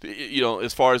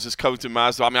 as far as this Covington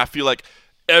Masvidal, I mean, I feel like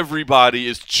everybody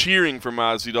is cheering for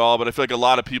Masvidal, but I feel like a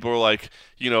lot of people are like,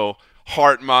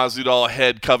 heart Masvidal,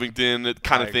 head Covington, that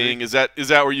kind of thing. Is that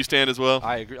where you stand as well?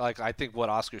 I agree. Like I think what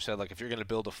Oscar said, like if you're going to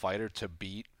build a fighter to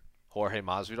beat Jorge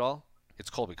Masvidal, it's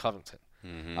Colby Covington.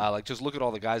 Mm-hmm. Like just look at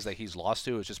all the guys that he's lost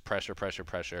to. It's just pressure,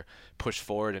 push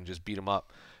forward and just beat him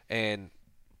up.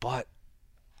 But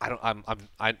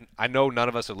I know none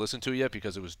of us have listened to it yet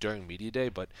because it was during media day.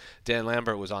 But Dan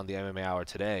Lambert was on the MMA Hour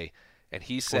today, And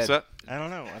he said, What's that? I don't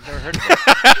know. I've never heard of it.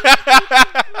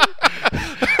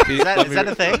 Is that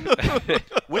a thing?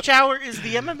 Which hour is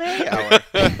the MMA hour?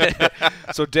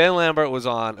 So Dan Lambert was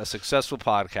on a successful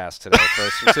podcast today for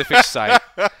a specific site,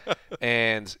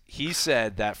 and he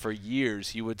said that for years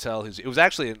he would tell his. It was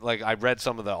actually like I read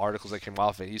some of the articles that came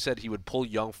off it. He said he would pull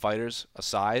young fighters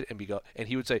aside and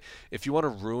he would say, if you want to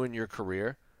ruin your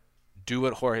career, do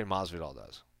what Jorge Masvidal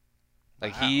does.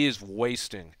 Like he is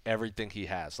wasting everything he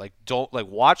has. Like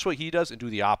watch what he does and do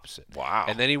the opposite. Wow.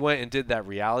 And then he went and did that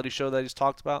reality show that he's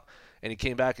talked about, and he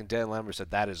came back and Dan Lambert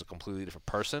said that is a completely different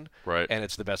person. Right. And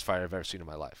it's the best fighter I've ever seen in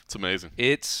my life. It's amazing.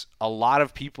 It's a lot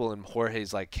of people in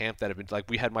Jorge's like camp that have been like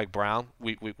we had Mike Brown.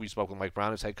 We spoke with Mike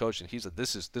Brown as head coach, and he said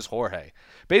this Jorge.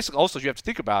 Basically, also you have to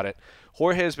think about it.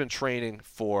 Jorge has been training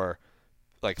for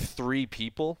like 3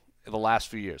 people in the last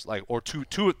few years, like or two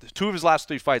of his last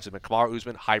 3 fights have been Kamaru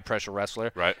Usman, high pressure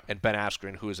wrestler, right, and Ben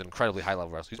Askren, who is an incredibly high level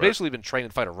wrestler. He's basically been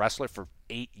training to fight a wrestler for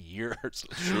 8 years,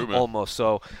 true, man. almost.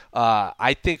 So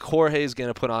I think Jorge is going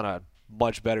to put on a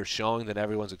much better showing than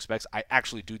everyone's expects. I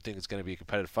actually do think it's going to be a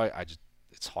competitive fight.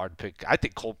 It's hard to pick. I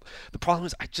think the problem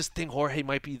is I just think Jorge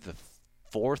might be the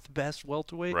 4th best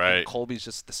welterweight, right? And Colby's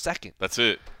just the 2nd. That's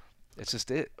it. It's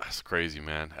just it. That's crazy,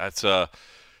 man. That's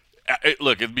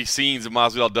look, it'd be scenes if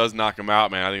Masvidal does knock him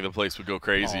out, man. I think the place would go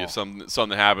crazy if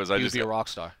something happens. He would be a rock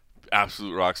star.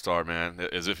 Absolute rock star, man.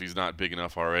 As if he's not big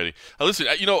enough already. Listen,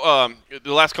 the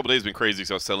last couple of days have been crazy.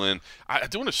 So I was telling, I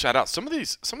do want to shout out some of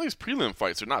these prelim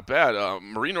fights are not bad.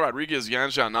 Marina Rodriguez, Yan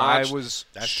Xiaonan.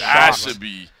 That should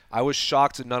be. I was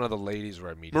shocked that none of the ladies were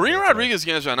at media. Marina Rodriguez,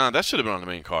 Yan Xiaonan. That should have been on the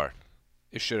main card.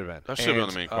 It should have been. That should have been on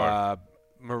the main card.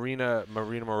 Marina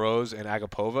Moroz and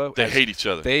Agapova. They hate each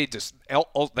other. They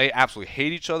absolutely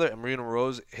hate each other. And Marina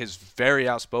Moroz is very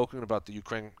outspoken about the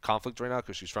Ukraine conflict right now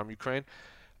because she's from Ukraine.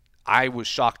 I was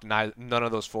shocked none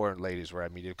of those 4 ladies were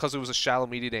at media because it was a shallow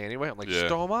media day anyway. I'm like, just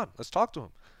throw them on. Let's talk to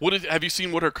them. Have you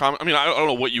seen what her comment? I mean, I don't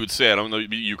know what you would say. I don't know. You'd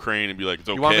be Ukraine and be like, it's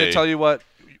okay. You want me to tell you what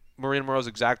Marina Moroz's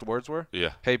exact words were?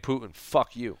 Yeah. Hey, Putin,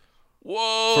 fuck you.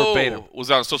 Whoa. Verbatim. Was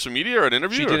that on social media or an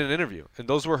interview? She did an interview, and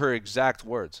those were her exact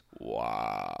words.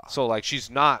 Wow. So, like, she's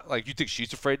not, like, you think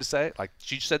she's afraid to say it? Like,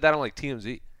 she said that on, like,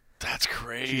 TMZ. That's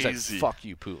crazy. She's like, fuck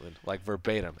you, Putin. Like,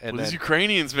 verbatim. And these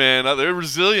Ukrainians, man, they're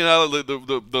resilient.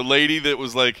 The lady that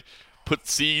was, like, put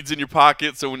seeds in your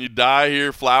pocket so when you die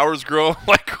here, flowers grow.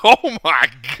 Like, oh, my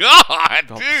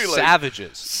God, dude.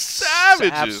 Savages.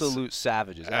 Savages. Absolute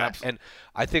savages. And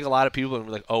I think a lot of people are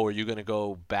like, oh, are you going to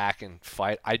go back and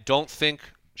fight? I don't think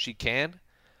she can,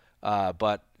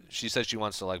 but she says she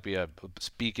wants to like be a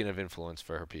beacon of influence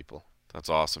for her people. That's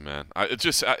awesome, man. I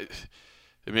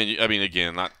mean,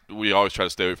 again, we always try to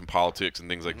stay away from politics and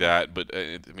things like that. But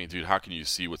I mean, dude, how can you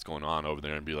see what's going on over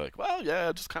there and be like, well,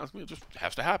 yeah, it just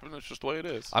has to happen. It's just the way it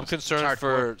is. I'm concerned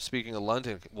for speaking of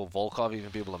London. Will Volkov even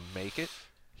be able to make it?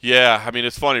 Yeah, I mean,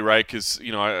 it's funny, right? Because,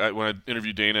 when I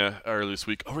interviewed Dana earlier this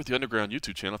week over at the Underground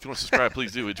YouTube channel, if you want to subscribe,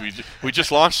 please do. We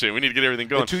just launched it. We need to get everything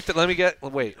going.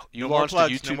 You launched a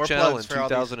YouTube channel in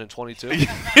 2022?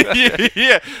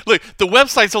 Yeah. Look, the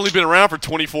website's only been around for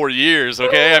 24 years,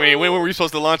 okay? I mean, when were we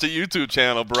supposed to launch a YouTube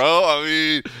channel, bro? I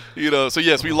mean, so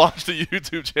yes, we launched a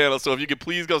YouTube channel. So if you could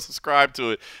please go subscribe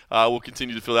to it, we'll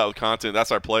continue to fill that with content.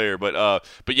 That's our player. But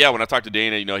yeah, when I talked to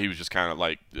Dana, he was just kind of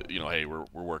like, hey, we're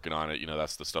working on it.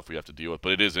 That's the stuff we have to deal with.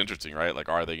 But it is interesting, right? Like,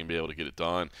 are they going to be able to get it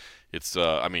done? It's,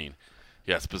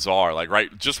 it's bizarre. Like,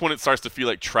 right, just when it starts to feel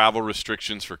like travel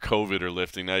restrictions for COVID are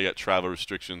lifting, now you got travel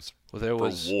restrictions for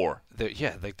war.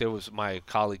 There was my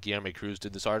colleague Guillermo Cruz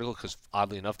did this article because,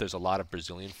 oddly enough, there's a lot of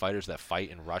Brazilian fighters that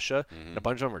fight in Russia, and a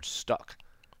bunch of them are stuck.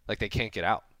 Like, they can't get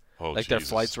out. Their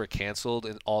flights were canceled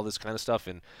and all this kind of stuff.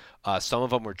 And some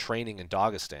of them were training in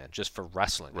Dagestan just for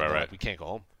wrestling. Right. Like, we can't go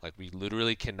home. Like, we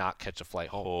literally cannot catch a flight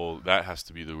home. Oh, that has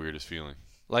to be the weirdest feeling.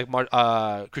 Like,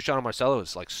 Cristiano Marcelo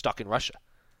is, like, stuck in Russia.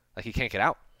 Like, he can't get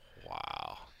out.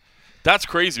 Wow. That's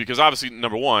crazy because, obviously,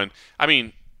 number one, I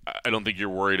mean, I don't think you're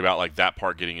worried about, like, that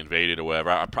part getting invaded or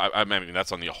whatever. I mean,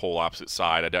 that's on the whole opposite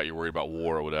side. I doubt you're worried about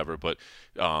war or whatever. But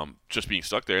just being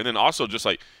stuck there. And then also just,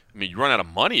 like, I mean, you run out of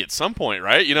money at some point,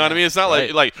 right? You know what I mean? It's not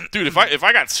like, dude, if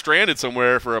I got stranded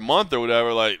somewhere for a month or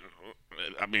whatever, like,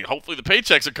 I mean, hopefully the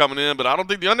paychecks are coming in, but I don't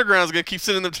think the Underground's going to keep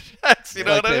sending them checks. You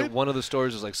know what I mean? One of the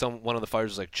stories is, like, one of the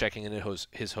fighters was, like, checking in at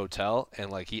his hotel, and,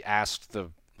 like, he asked the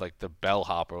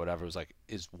bellhop or whatever, was like,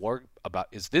 is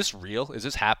this real? Is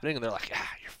this happening? And they're like,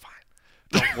 you're fine.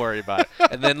 Don't worry about it.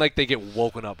 And then, like, they get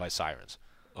woken up by sirens.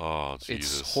 Oh,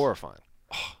 Jesus. It's horrifying.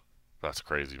 That's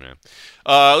crazy, man.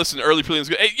 Listen, early prelims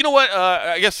good. Hey, you know what?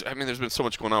 I guess there's been so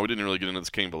much going on. We didn't really get into this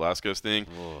Cain Velasquez thing.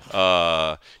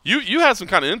 You had some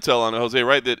kind of intel on it, Jose,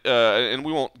 right? That and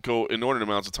we won't go inordinate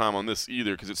amounts of time on this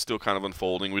either because it's still kind of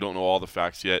unfolding. We don't know all the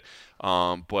facts yet.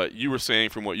 But you were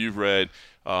saying from what you've read,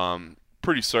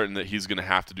 pretty certain that he's going to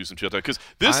have to do some chill time because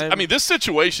this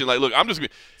situation. Like, look, I'm just gonna,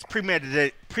 it's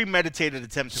premeditated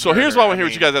attempt. So here's why I want to hear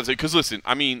what you guys have to say. Because listen,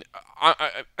 and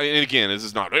again, this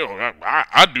is not.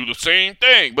 I do the same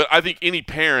thing, but I think any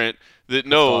parent that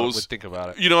knows would think about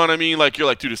it. You know what I mean? Like, you're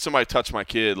like, dude, if somebody touch my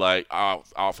kid, like,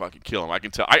 I'll fucking kill him. I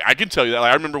can tell. I can tell you that.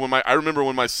 Like, I remember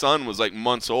when my son was like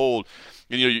months old,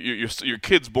 and your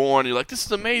kid's born. You're like, this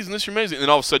is amazing. This is amazing. And then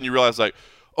all of a sudden you realize like,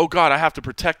 oh God, I have to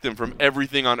protect them from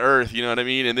everything on earth. You know what I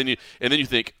mean? And then you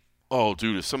think, oh,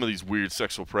 dude, if some of these weird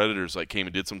sexual predators like came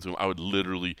and did something to them, I would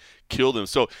literally kill them.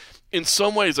 So in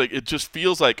some ways, like, it just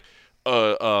feels like,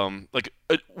 wouldn't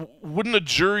a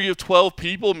jury of 12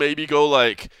 people maybe go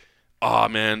like, oh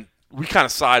man, we kind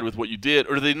of side with what you did,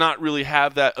 or do they not really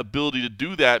have that ability to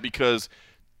do that because,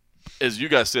 as you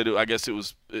guys said, I guess it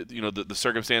was, the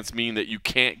circumstance mean that you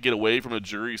can't get away from a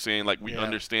jury saying, like, we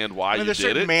understand why you there's did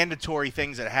it. certain mandatory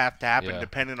things that have to happen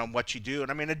depending on what you do.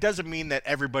 And, it doesn't mean that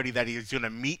everybody that he's going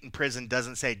to meet in prison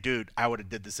doesn't say, dude, I would have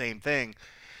did the same thing.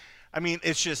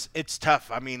 It's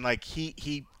tough.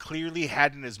 He clearly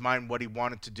had in his mind what he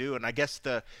wanted to do. And I guess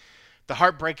the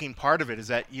heartbreaking part of it is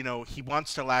that, he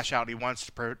wants to lash out. He wants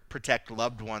to protect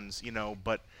loved ones,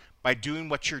 but by doing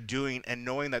what you're doing and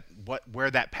knowing that where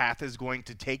that path is going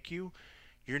to take you,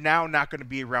 you're now not going to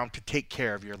be around to take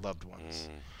care of your loved ones.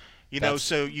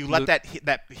 So you let that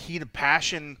heat of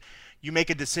passion, you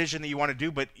make a decision that you want to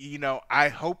do, but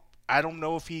I don't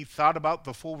know if he thought about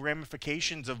the full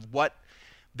ramifications of what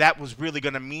that was really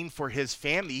going to mean for his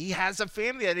family. He has a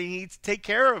family that he needs to take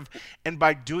care of, and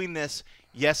by doing this,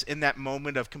 yes, in that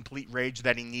moment of complete rage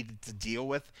that he needed to deal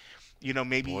with,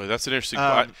 maybe. Boy, that's an interesting.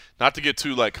 Not to get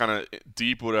too like kind of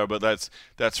deep, or whatever, but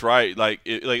that's right. Like,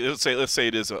 let's say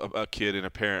it is a kid and a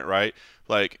parent, right?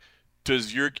 Like,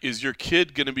 is your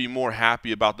kid going to be more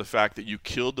happy about the fact that you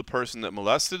killed the person that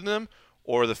molested them,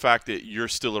 or the fact that you're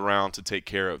still around to take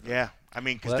care of them? Yeah,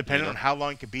 because depending on how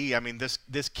long it could be,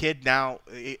 this kid now,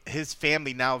 his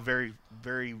family now very,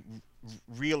 very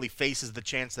really faces the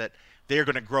chance that they're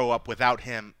going to grow up without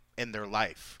him in their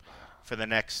life for the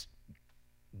next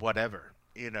whatever.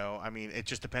 It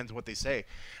just depends what they say.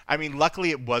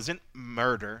 Luckily it wasn't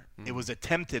murder. It was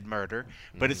attempted murder,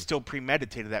 but it's still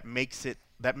premeditated. That makes it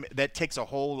that takes a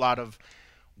whole lot of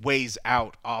ways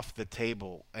out off the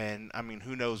table. And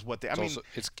who knows what they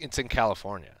it's in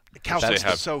California. California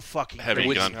is so fucking heavy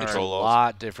crazy. gun control laws. A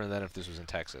lot different than if this was in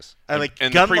Texas. And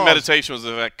the premeditation was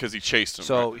the fact because he chased him.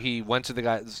 So right? he went to the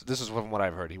guy. This is from what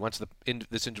I've heard. He went to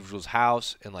this individual's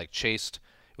house and like chased.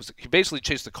 He basically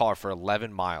chased the car for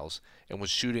 11 miles and was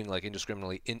shooting like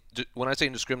indiscriminately. When I say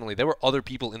indiscriminately, there were other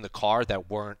people in the car that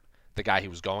weren't the guy he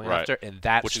was going after, and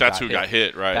that's who got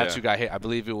hit. Right? That's who got hit. I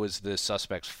believe it was the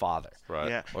suspect's father. Right.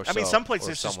 Yeah. Or some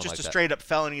places it's just a straight up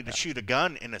felony to shoot a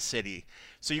gun in a city.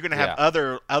 So you're going to have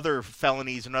other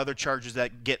felonies and other charges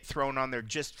that get thrown on there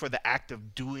just for the act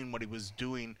of doing what he was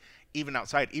doing. Even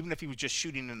outside, even if he was just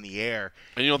shooting in the air.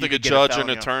 And you don't think a judge or an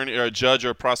attorney or a judge or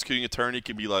a prosecuting attorney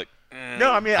can be like,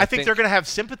 no, I think they're going to have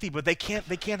sympathy, but they can't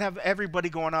have everybody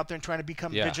going out there and trying to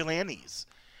become vigilantes.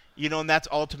 And that's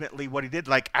ultimately what he did.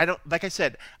 Like I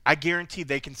said, I guarantee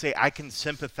they can say, I can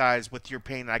sympathize with your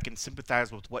pain, I can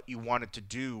sympathize with what you wanted to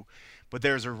do, but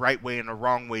there's a right way and a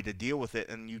wrong way to deal with it,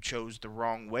 and you chose the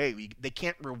wrong way. They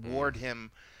can't reward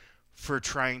him for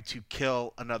trying to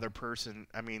kill another person.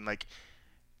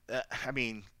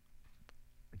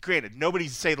 Granted,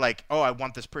 nobody's say like, oh, I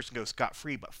want this person to go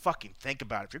scot-free, but fucking think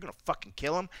about it. If you're going to fucking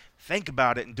kill him, think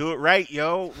about it and do it right,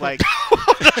 yo. Like,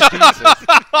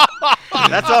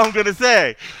 that's all I'm going to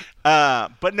say.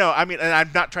 But no, and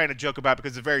I'm not trying to joke about it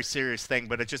because it's a very serious thing,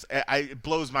 but it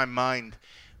blows my mind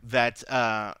that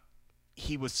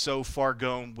he was so far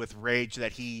gone with rage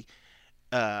that he,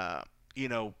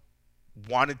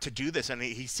 wanted to do this, and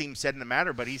he seems set in the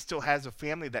matter, but he still has a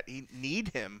family that need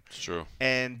him. It's true.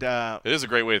 And it is a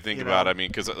great way to think about it.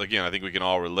 Because again, I think we can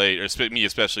all relate, or me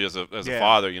especially as a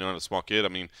father, and a small kid.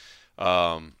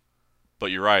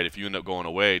 But you're right. If you end up going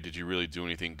away, did you really do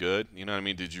anything good? You know what I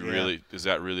mean? Did you really? Is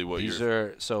that really what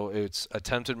So it's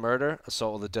attempted murder,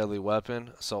 assault with a deadly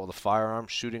weapon, assault with a firearm,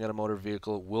 shooting at a motor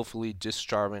vehicle, willfully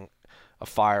discharging a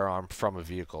firearm from a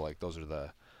vehicle. Like, those are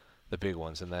the big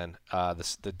ones. And then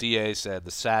the DA said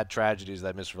the sad tragedy is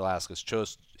that Mr. Velasquez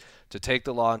chose to take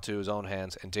the law into his own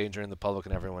hands, endangering the public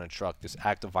and everyone in truck. This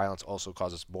act of violence also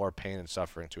causes more pain and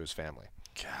suffering to his family.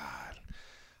 God.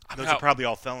 Those are probably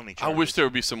all felony charges. I wish there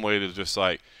would be some way to just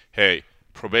like, hey,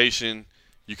 probation,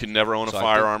 you can never own a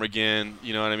firearm again.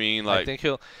 You know what I mean? Like, I think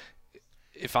he'll.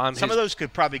 If I'm some of those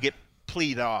could probably get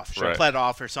pled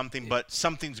off or something, but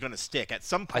something's going to stick. At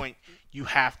some point, you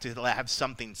have to have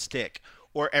something stick,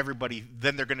 or everybody.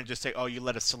 Then they're going to just say, "Oh, you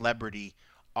let a celebrity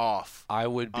off." I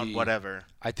would be on whatever.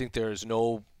 I think there's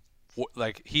no.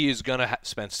 Like, he is going to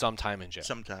spend some time in jail.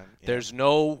 Sometime. Yeah. There's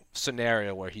no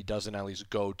scenario where he doesn't at least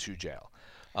go to jail.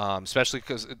 Especially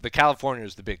because the California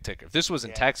is the big ticker. If this was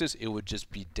in Texas, it would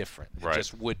just be different. It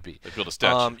just would be. They build a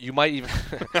statue. You might even,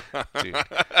 dude,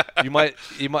 you might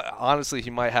honestly, he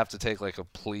might have to take like a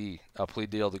plea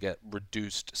deal to get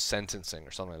reduced sentencing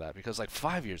or something like that. Because like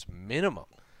 5 years minimum.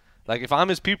 Like, if I'm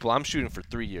his people, I'm shooting for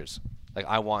 3 years. Like,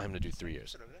 I want him to do 3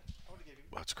 years.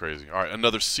 That's crazy. All right,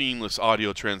 another seamless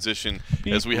audio transition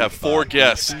as we have 4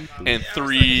 guests and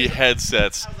 3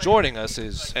 headsets. Joining us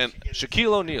is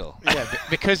Shaquille O'Neal. Yeah,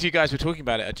 because you guys were talking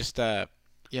about it, I just,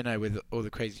 with all the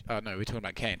crazy. Oh no, we're talking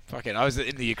about Kane. Fuck it, I was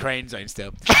in the Ukraine zone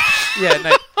still. Yeah,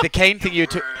 no, the Kane thing you're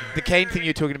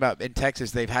talking about in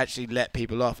Texas, they've actually let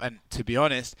people off, and to be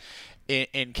honest,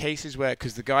 in cases where,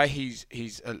 because the guy he's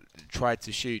tried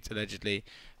to shoot allegedly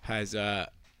has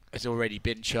already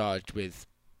been charged with,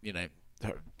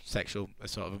 sexual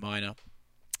assault of a minor.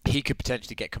 He could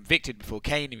potentially get convicted before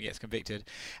Kane even gets convicted,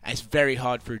 and it's very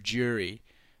hard for a jury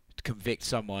to convict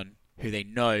someone who they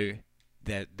know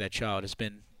their child has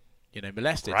been,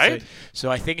 molested. Right.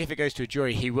 So I think if it goes to a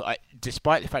jury, he will.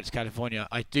 Despite the fact it's California,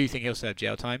 I do think he'll serve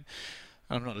jail time.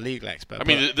 I'm not a legal expert. I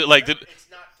mean, it's not the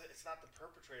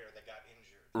perpetrator that got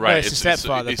injured. Right, no, it's the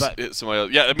stepfather. It's somebody else.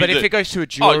 Yeah, I mean, but if it goes to a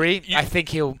jury, I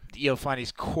think you'll find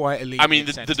he's quite a lenient. I mean,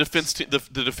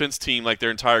 the defense team, like,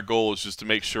 their entire goal is just to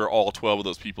make sure all 12 of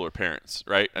those people are parents,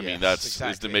 right? I mean, that's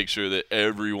is to make sure that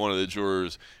every one of the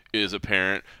jurors is a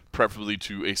parent, preferably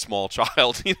to a small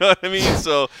child. You know what I mean?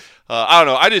 So I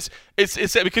don't know.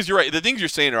 It's because you're right. The things you're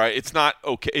saying are right. It's not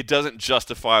okay. It doesn't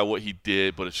justify what he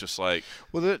did, but it's just like,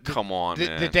 come on,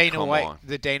 man.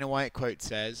 The Dana White quote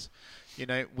says,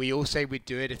 we all say we'd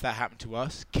do it if that happened to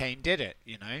us. Kane did it,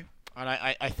 and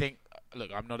I think,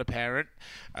 look, I'm not a parent,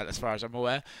 as far as I'm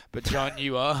aware, but John,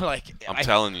 you are. Like, I'm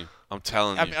telling you.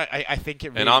 I think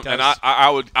it really does. And I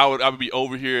would be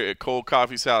over here at Cold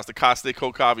Coffee's house, the Costa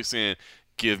Cold Coffee, saying,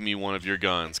 give me one of your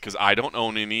guns, because I don't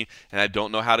own any, and I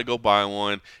don't know how to go buy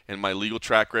one, and my legal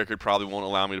track record probably won't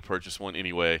allow me to purchase one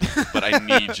anyway, but I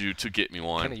need you to get me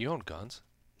one. Kenny, you own guns?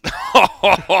 Not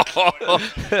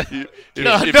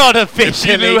officially. If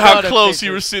you knew how close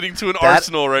you were sitting to an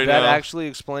arsenal right now. That actually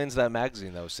explains that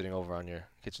magazine that was sitting over on your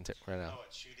kitchen table right now.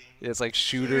 It's like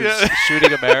shooters,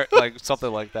 shooting America, like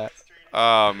something like that.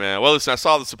 Oh, man. Well, listen, I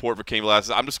saw the support for Kane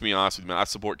Velasquez. I'm just going to be honest with you, man. I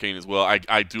support Kane as well.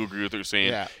 I do agree with what you're saying.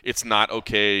 Yeah. It's not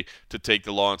okay to take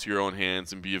the law into your own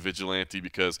hands and be a vigilante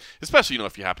because, especially,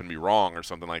 if you happen to be wrong or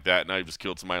something like that. Now you just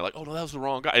killed somebody like, oh, no, that was the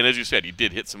wrong guy. And as you said, he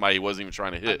did hit somebody he wasn't even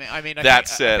trying to hit. I think I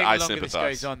the longer sympathize. this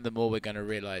goes on, the more we're going to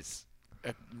realize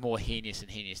more heinous and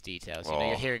heinous details.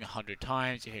 You're hearing 100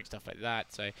 times, you're hearing stuff like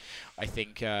that. So I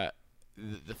think the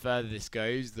further this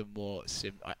goes, the more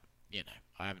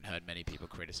I haven't heard many people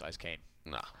criticize Kane.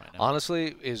 No. Right now.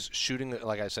 Honestly, shooting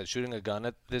a gun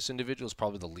at this individual is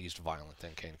probably the least violent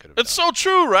thing Kane could have It's done. so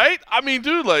true, right? I mean,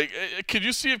 dude, like, could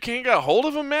you see if Kane got hold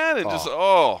of him, man, and just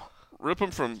rip him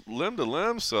from limb to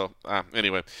limb? So,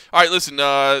 anyway. All right, listen,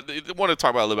 I want to talk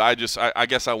about it a little bit. I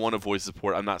guess I want to voice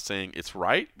support. I'm not saying it's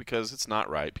right because it's not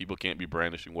right. People can't be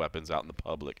brandishing weapons out in the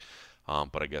public.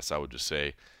 But I guess I would just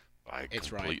say I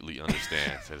completely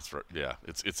understand. It's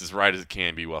as right as it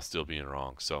can be while still being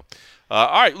wrong. So,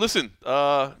 all right, listen,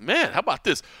 man, how about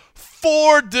this?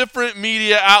 4 different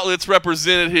media outlets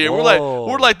represented here. Whoa.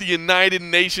 We're like the United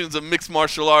Nations of mixed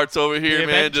martial arts over here,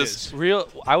 man. Just real.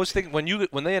 I was thinking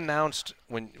when they announced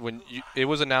it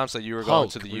was announced that you were going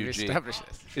to the UG.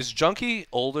 Is Junkie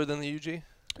older than the UG?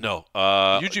 No.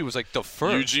 UG was like the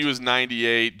first. UG was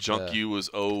 98. Junkie was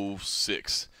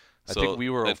 06. I think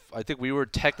we were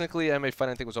technically MMA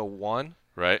fighting. I think it was 01.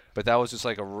 Right. But that was just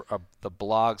like the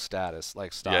blog status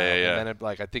like style. Yeah. And then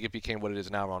I think it became what it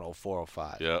is now around 04,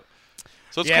 05. Yeah.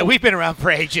 So cool. We've been around for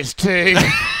ages too.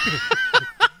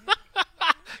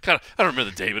 I don't remember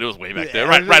the date, but it was way back there,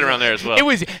 right around there as well. It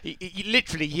was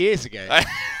literally years ago.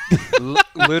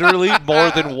 Literally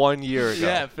more than 1 year ago.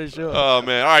 Yeah, for sure. Oh,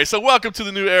 man. All right, so welcome to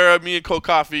the new era. Me and Cold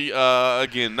Coffee,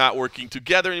 again, not working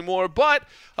together anymore. But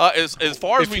as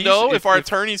far as we know, if our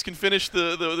attorneys can finish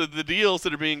the deals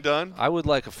that are being done. I would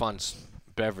like a fun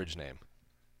beverage name.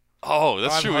 Oh,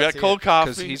 that's true. We got cold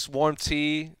coffee. Because he's warm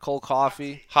tea, cold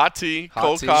coffee. Hot tea,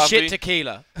 cold coffee. Shit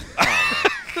tequila.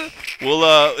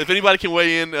 We'll if anybody can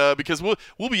weigh in because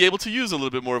we'll be able to use a little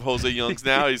bit more of Jose Young's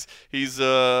now. He's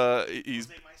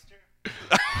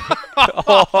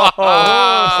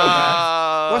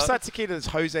What's that tequila? That's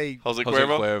Jose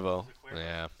Cuervo.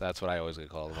 Yeah, that's what I always get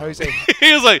called. Jose.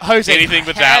 He was like Jose anything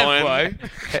but that one.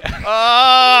 Jose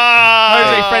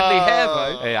friendly hair,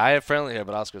 though. Hey, I have friendly hair,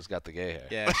 but Oscar's got the gay hair.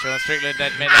 Yeah, Sean Strickland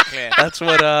made that clear. That's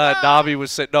what Nabi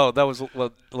was saying. No, that was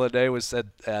what Lene was said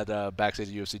at backstage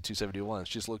at UFC 271.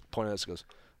 She just pointed at us and goes,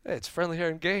 "Hey, it's friendly hair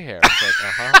and gay hair." I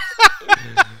was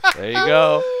like, there you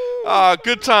go.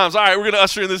 Good times. All right, we're going to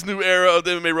usher in this new era of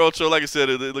the MMA Roadshow. Like I said,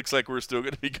 it looks like we're still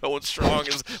going to be going strong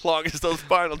as long as those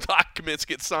final documents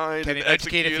get signed and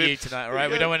executed. For you tonight, all right?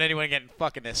 Yeah. We don't want anyone getting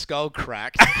fucking their skull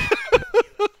cracked.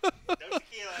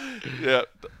 Yeah.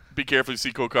 Be careful. You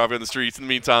see cold coffee on the streets. In the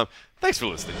meantime, thanks for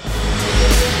listening.